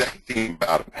to the executive team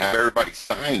about them. Have everybody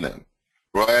sign them.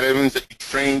 Provide evidence that you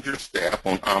trained your staff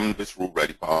on omnibus rule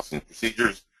ready policies and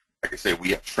procedures. Like I say,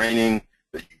 we have training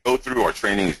that you go through. Our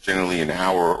training is generally an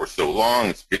hour or so long.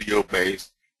 It's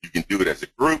video-based. You can do it as a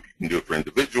group. You can do it for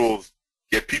individuals.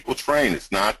 Get people trained.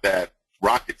 It's not that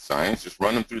rocket science. Just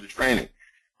run them through the training.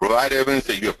 Provide evidence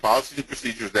that you have policies and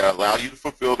procedures that allow you to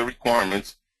fulfill the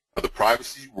requirements of the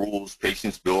privacy rules,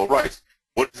 patient's Bill of Rights.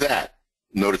 What is that?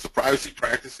 Notice the privacy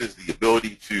practice is the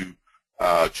ability to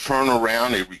turn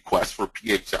around a request for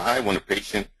PHI. When a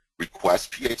patient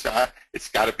requests PHI, it's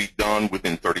got to be done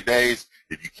within 30 days.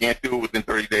 If you can't do it within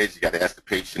 30 days, you got to ask the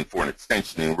patient for an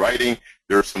extension in writing.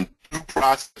 There are some due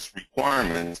process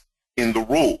requirements in the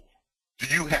rule. Do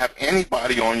you have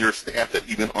anybody on your staff that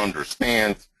even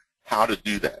understands how to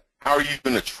do that? How are you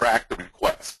going to track the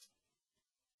request?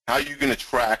 How are you going to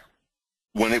track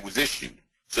when it was issued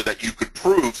so that you could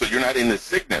prove, so you're not in the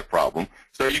SIGNET problem,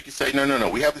 so you can say, no,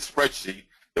 we have this spreadsheet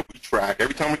that we track.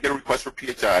 Every time we get a request for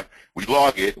PHI, we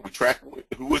log it, we track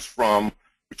who it's from,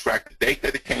 we track the date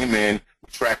that it came in,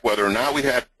 we track whether or not we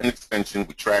had an extension,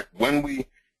 we track when we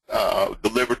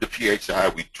delivered the PHI,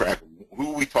 we track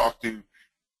who we talked to,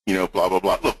 you know, blah, blah,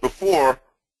 blah. Look,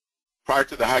 prior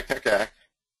to the HITECH Act,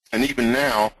 and even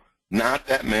now, not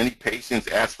that many patients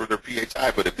ask for their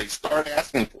PHI, but if they start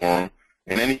asking for them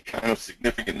in any kind of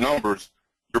significant numbers,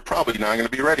 you're probably not going to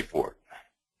be ready for it.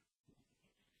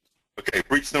 Okay,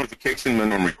 breach notification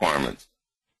minimum requirements.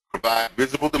 Provide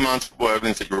visible, demonstrable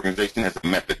evidence that your organization has a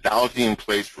methodology in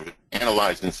place for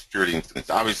analyzing security incidents.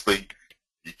 Obviously,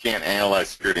 you can't analyze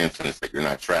security incidents that you're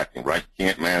not tracking, right? You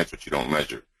can't manage what you don't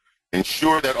measure.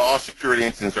 Ensure that all security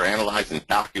incidents are analyzed and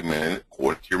documented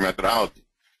according to your methodology.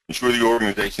 Ensure the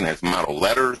organization has model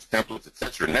letters, templates,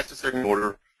 etc. necessary in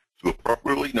order to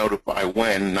appropriately notify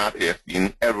when, not if, the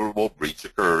inevitable breach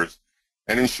occurs,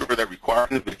 and ensure that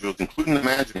required individuals, including the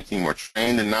management team, are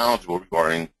trained and knowledgeable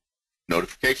regarding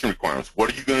notification requirements.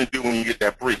 What are you going to do when you get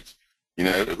that breach? You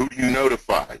know, who do you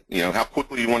notify? You know, how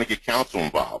quickly do you want to get counsel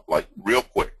involved? Like, real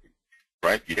quick,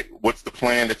 right? What's the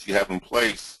plan that you have in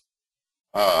place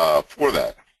for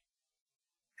that?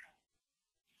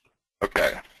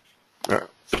 Okay.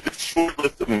 So this short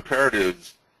list of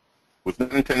imperatives was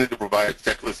not intended to provide a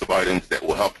checklist of items that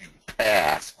will help you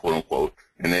pass, quote unquote,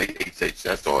 an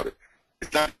HHS audit.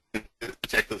 It's not a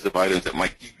checklist of items that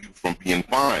might keep you from being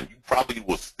fined. You probably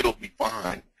will still be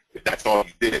fined if that's all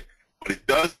you did. But it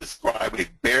does describe a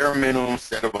bare minimum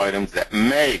set of items that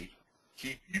may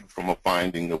keep you from a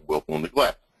finding of willful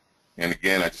neglect. And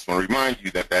again, I just want to remind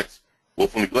you that that's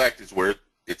willful neglect is where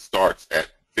it starts at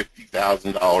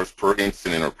 $50,000 per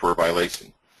incident or per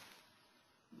violation.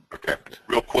 Okay,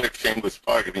 real quick, shameless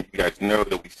plug. I think you guys know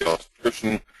that we sell a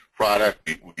subscription product.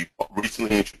 We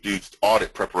recently introduced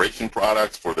audit preparation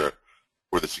products for the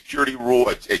security rule,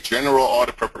 a general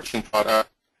audit preparation product,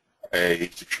 a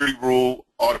security rule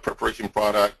audit preparation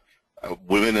product.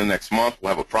 Within the next month, we'll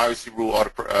have a privacy rule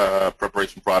audit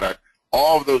preparation product.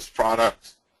 All of those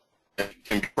products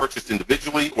can be purchased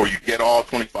individually, or you get all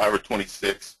 25 or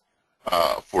 26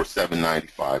 for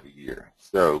 $7.95 a year.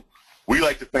 So we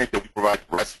like to think that we provide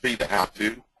the recipe, the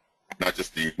how-to, not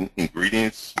just the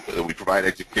ingredients. We provide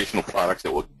educational products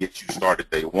that will get you started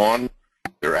day one.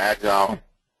 They're agile.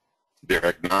 They're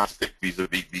agnostic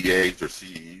vis-a-vis BAs or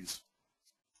CEs.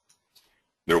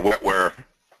 They're wetware.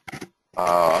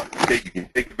 You can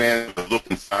take advantage of the look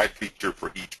inside feature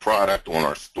for each product on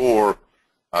our store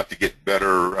to get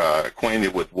better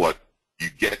acquainted with what you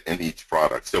get in each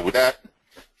product. So with that,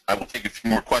 I will take a few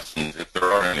more questions if there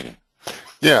are any.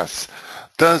 Yes.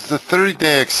 Does the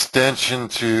 30-day extension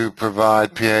to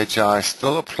provide PHI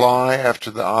still apply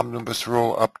after the omnibus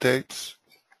rule updates?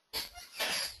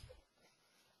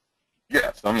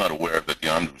 Yes, I'm not aware that the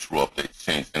omnibus rule updates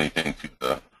changed anything to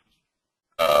the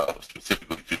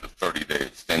specifically to the 30-day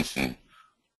extension.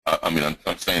 I mean,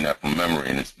 I'm saying that from memory,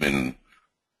 and it's been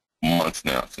months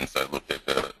now since I looked at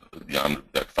that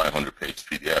 500-page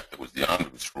PDF that was the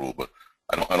omnibus rule, but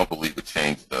I don't believe it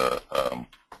changed the.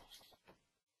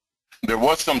 There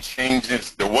was some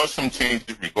changes. There was some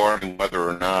changes regarding whether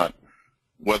or not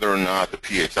the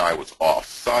PHI was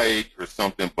off-site or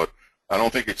something, but I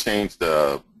don't think it changed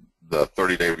the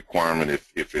 30-day requirement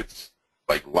if it's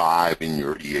like live in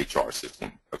your EHR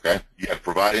system. Okay, you got to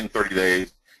provide it in 30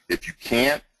 days. If you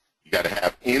can't, you got to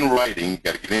have in writing. You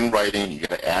got to get in writing. You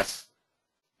got to ask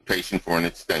the patient for an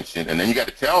extension, and then you got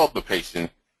to tell the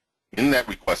patient in that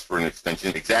request for an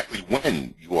extension exactly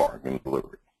when you are going to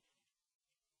deliver it.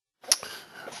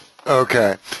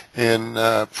 Okay. In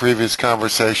previous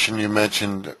conversation, you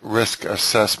mentioned risk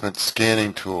assessment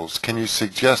scanning tools. Can you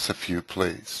suggest a few,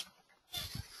 please?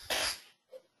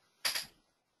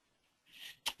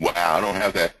 Wow, I don't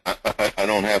have that. I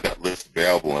don't have that list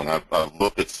available, and I've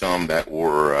looked at some that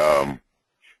were.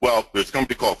 Well, there's a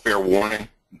company called Fair Warning.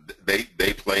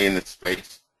 They play in this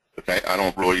space. Okay, I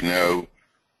don't really know,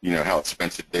 how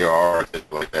expensive they are, things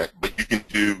like that. But you can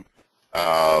do.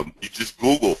 You just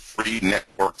Google free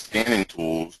network scanning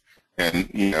tools, and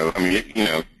you're not going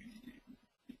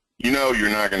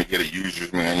to get a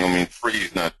user's manual. I mean, free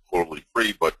is not totally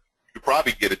free, but you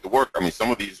probably get it to work. I mean, some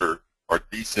of these are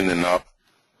decent enough.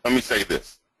 Let me say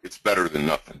this: it's better than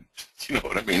nothing. You know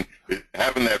what I mean?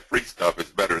 Having that free stuff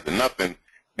is better than nothing.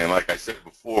 And like I said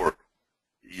before,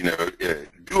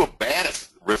 do a bad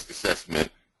risk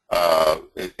assessment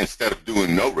instead of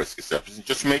doing no risk assessment.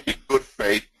 Just make a good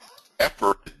faith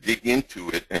effort to dig into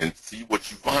it and see what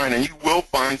you find, and you will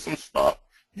find some stuff.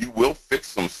 You will fix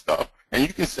some stuff, and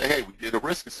you can say, "Hey, we did a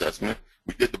risk assessment.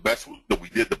 We did the best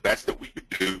that we could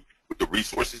do with the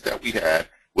resources that we had."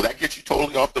 Will that get you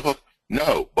totally off the hook?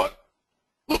 No, but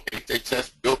look,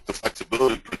 HHS built the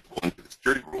flexibility principle into the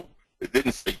security rule. It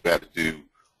didn't say you had to do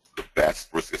the best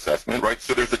risk assessment, right?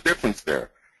 So there's a difference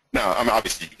there. Now, I mean,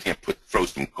 obviously, you can't throw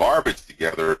some garbage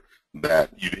together that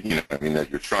that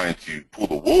you're trying to pull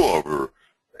the wool over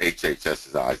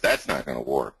HHS's eyes. That's not going to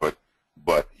work. But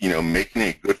making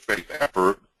a good faith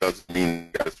effort doesn't mean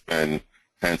you got to spend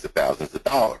tens of thousands of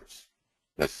dollars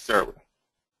necessarily.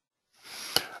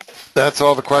 That's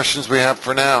all the questions we have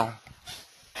for now.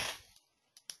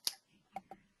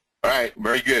 All right,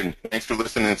 very good. Thanks for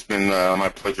listening. It's been my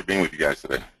pleasure being with you guys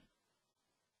today.